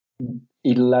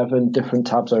 11 different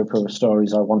tabs open of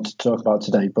stories I wanted to talk about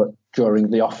today, but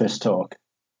during the office talk,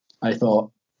 I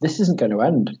thought, this isn't going to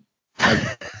end,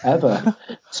 ever.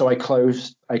 So I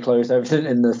closed everything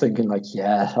in there thinking, like,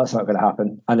 yeah, that's not going to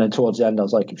happen. And then towards the end, I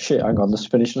was like, shit, hang on, this is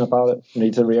finishing about it. I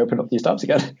need to reopen up these tabs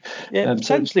again. Yeah,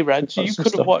 potentially, Reg, you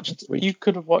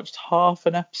could have watched half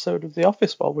an episode of The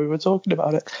Office while we were talking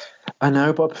about it. I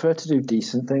know, but I prefer to do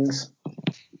decent things.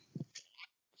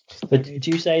 But did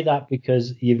you say that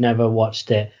because you've never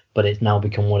watched it, but it's now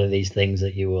become one of these things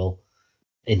that you will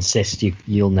insist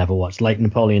you'll never watch, like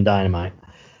Napoleon Dynamite?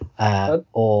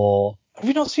 Or have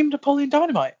you not seen Napoleon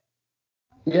Dynamite?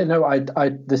 Yeah, no,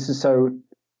 this is so...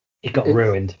 It got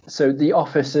ruined. So the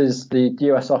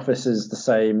US office is the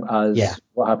same as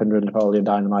what happened with Napoleon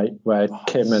Dynamite, where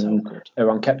Kim and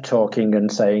everyone kept talking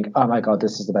and saying, oh my God,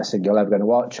 this is the best thing you're ever going to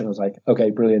watch. And I was like,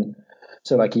 okay, brilliant.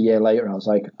 So like a year later, I was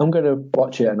like, I'm going to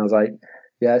watch it. And I was like,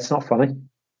 yeah, it's not funny.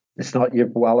 It's not,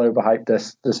 you've well overhyped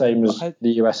this. The same as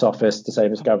the US office, the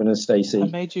same as Gavin and Stacey.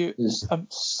 There's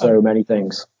so many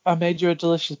things. I made you a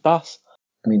delicious bath.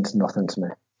 It means nothing to me.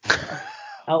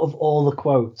 Out of all the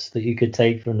quotes that you could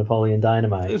take from Napoleon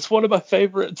Dynamite, it's one of my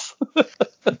favourites.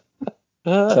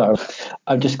 So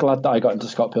I'm just glad that I got into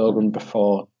Scott Pilgrim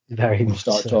before we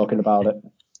start talking about it,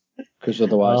 because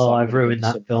otherwise, I've ruined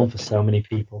that film for so many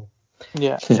people.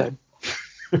 Yeah, same.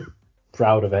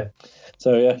 Proud of it.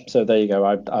 So there you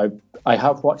go. I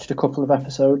have watched a couple of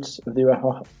episodes of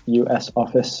the US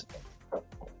Office.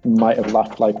 Might have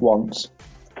laughed like once.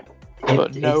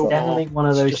 It's definitely one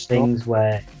of those things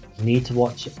where you need to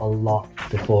watch a lot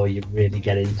before you really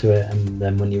get into it, and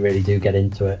then when you really do get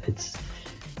into it, it's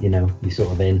you're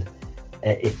sort of in.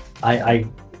 It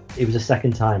was the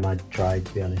second time I tried,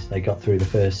 to be honest. I got through the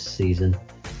first season.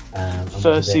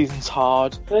 First season's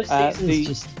hard. First season's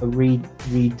just a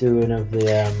redoing of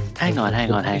the. Hang on.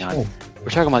 We're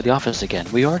talking about The Office again.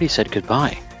 We already said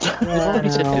goodbye. We've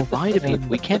already said goodbye to people.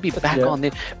 We can't be back on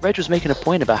the... Reg was making a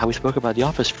point about how we spoke about The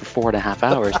Office for 4.5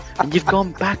 hours, and you've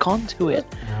gone back onto it.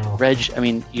 No. Reg, I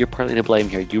mean, you're partly to blame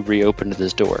here. You reopened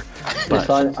this door. But...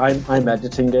 I'm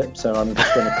editing it, so I'm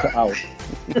just going to cut out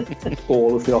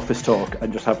all of The Office talk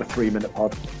and just have a 3-minute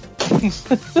pod.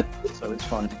 So it's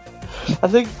fine. I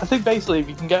think basically if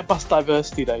you can get past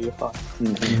diversity there, you're fine.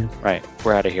 Mm-hmm. Right,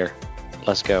 we're out of here.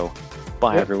 Let's go.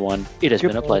 Bye, everyone. It has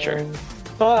been a pleasure.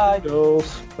 Bye.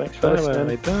 Thanks for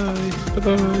listening.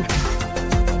 Bye.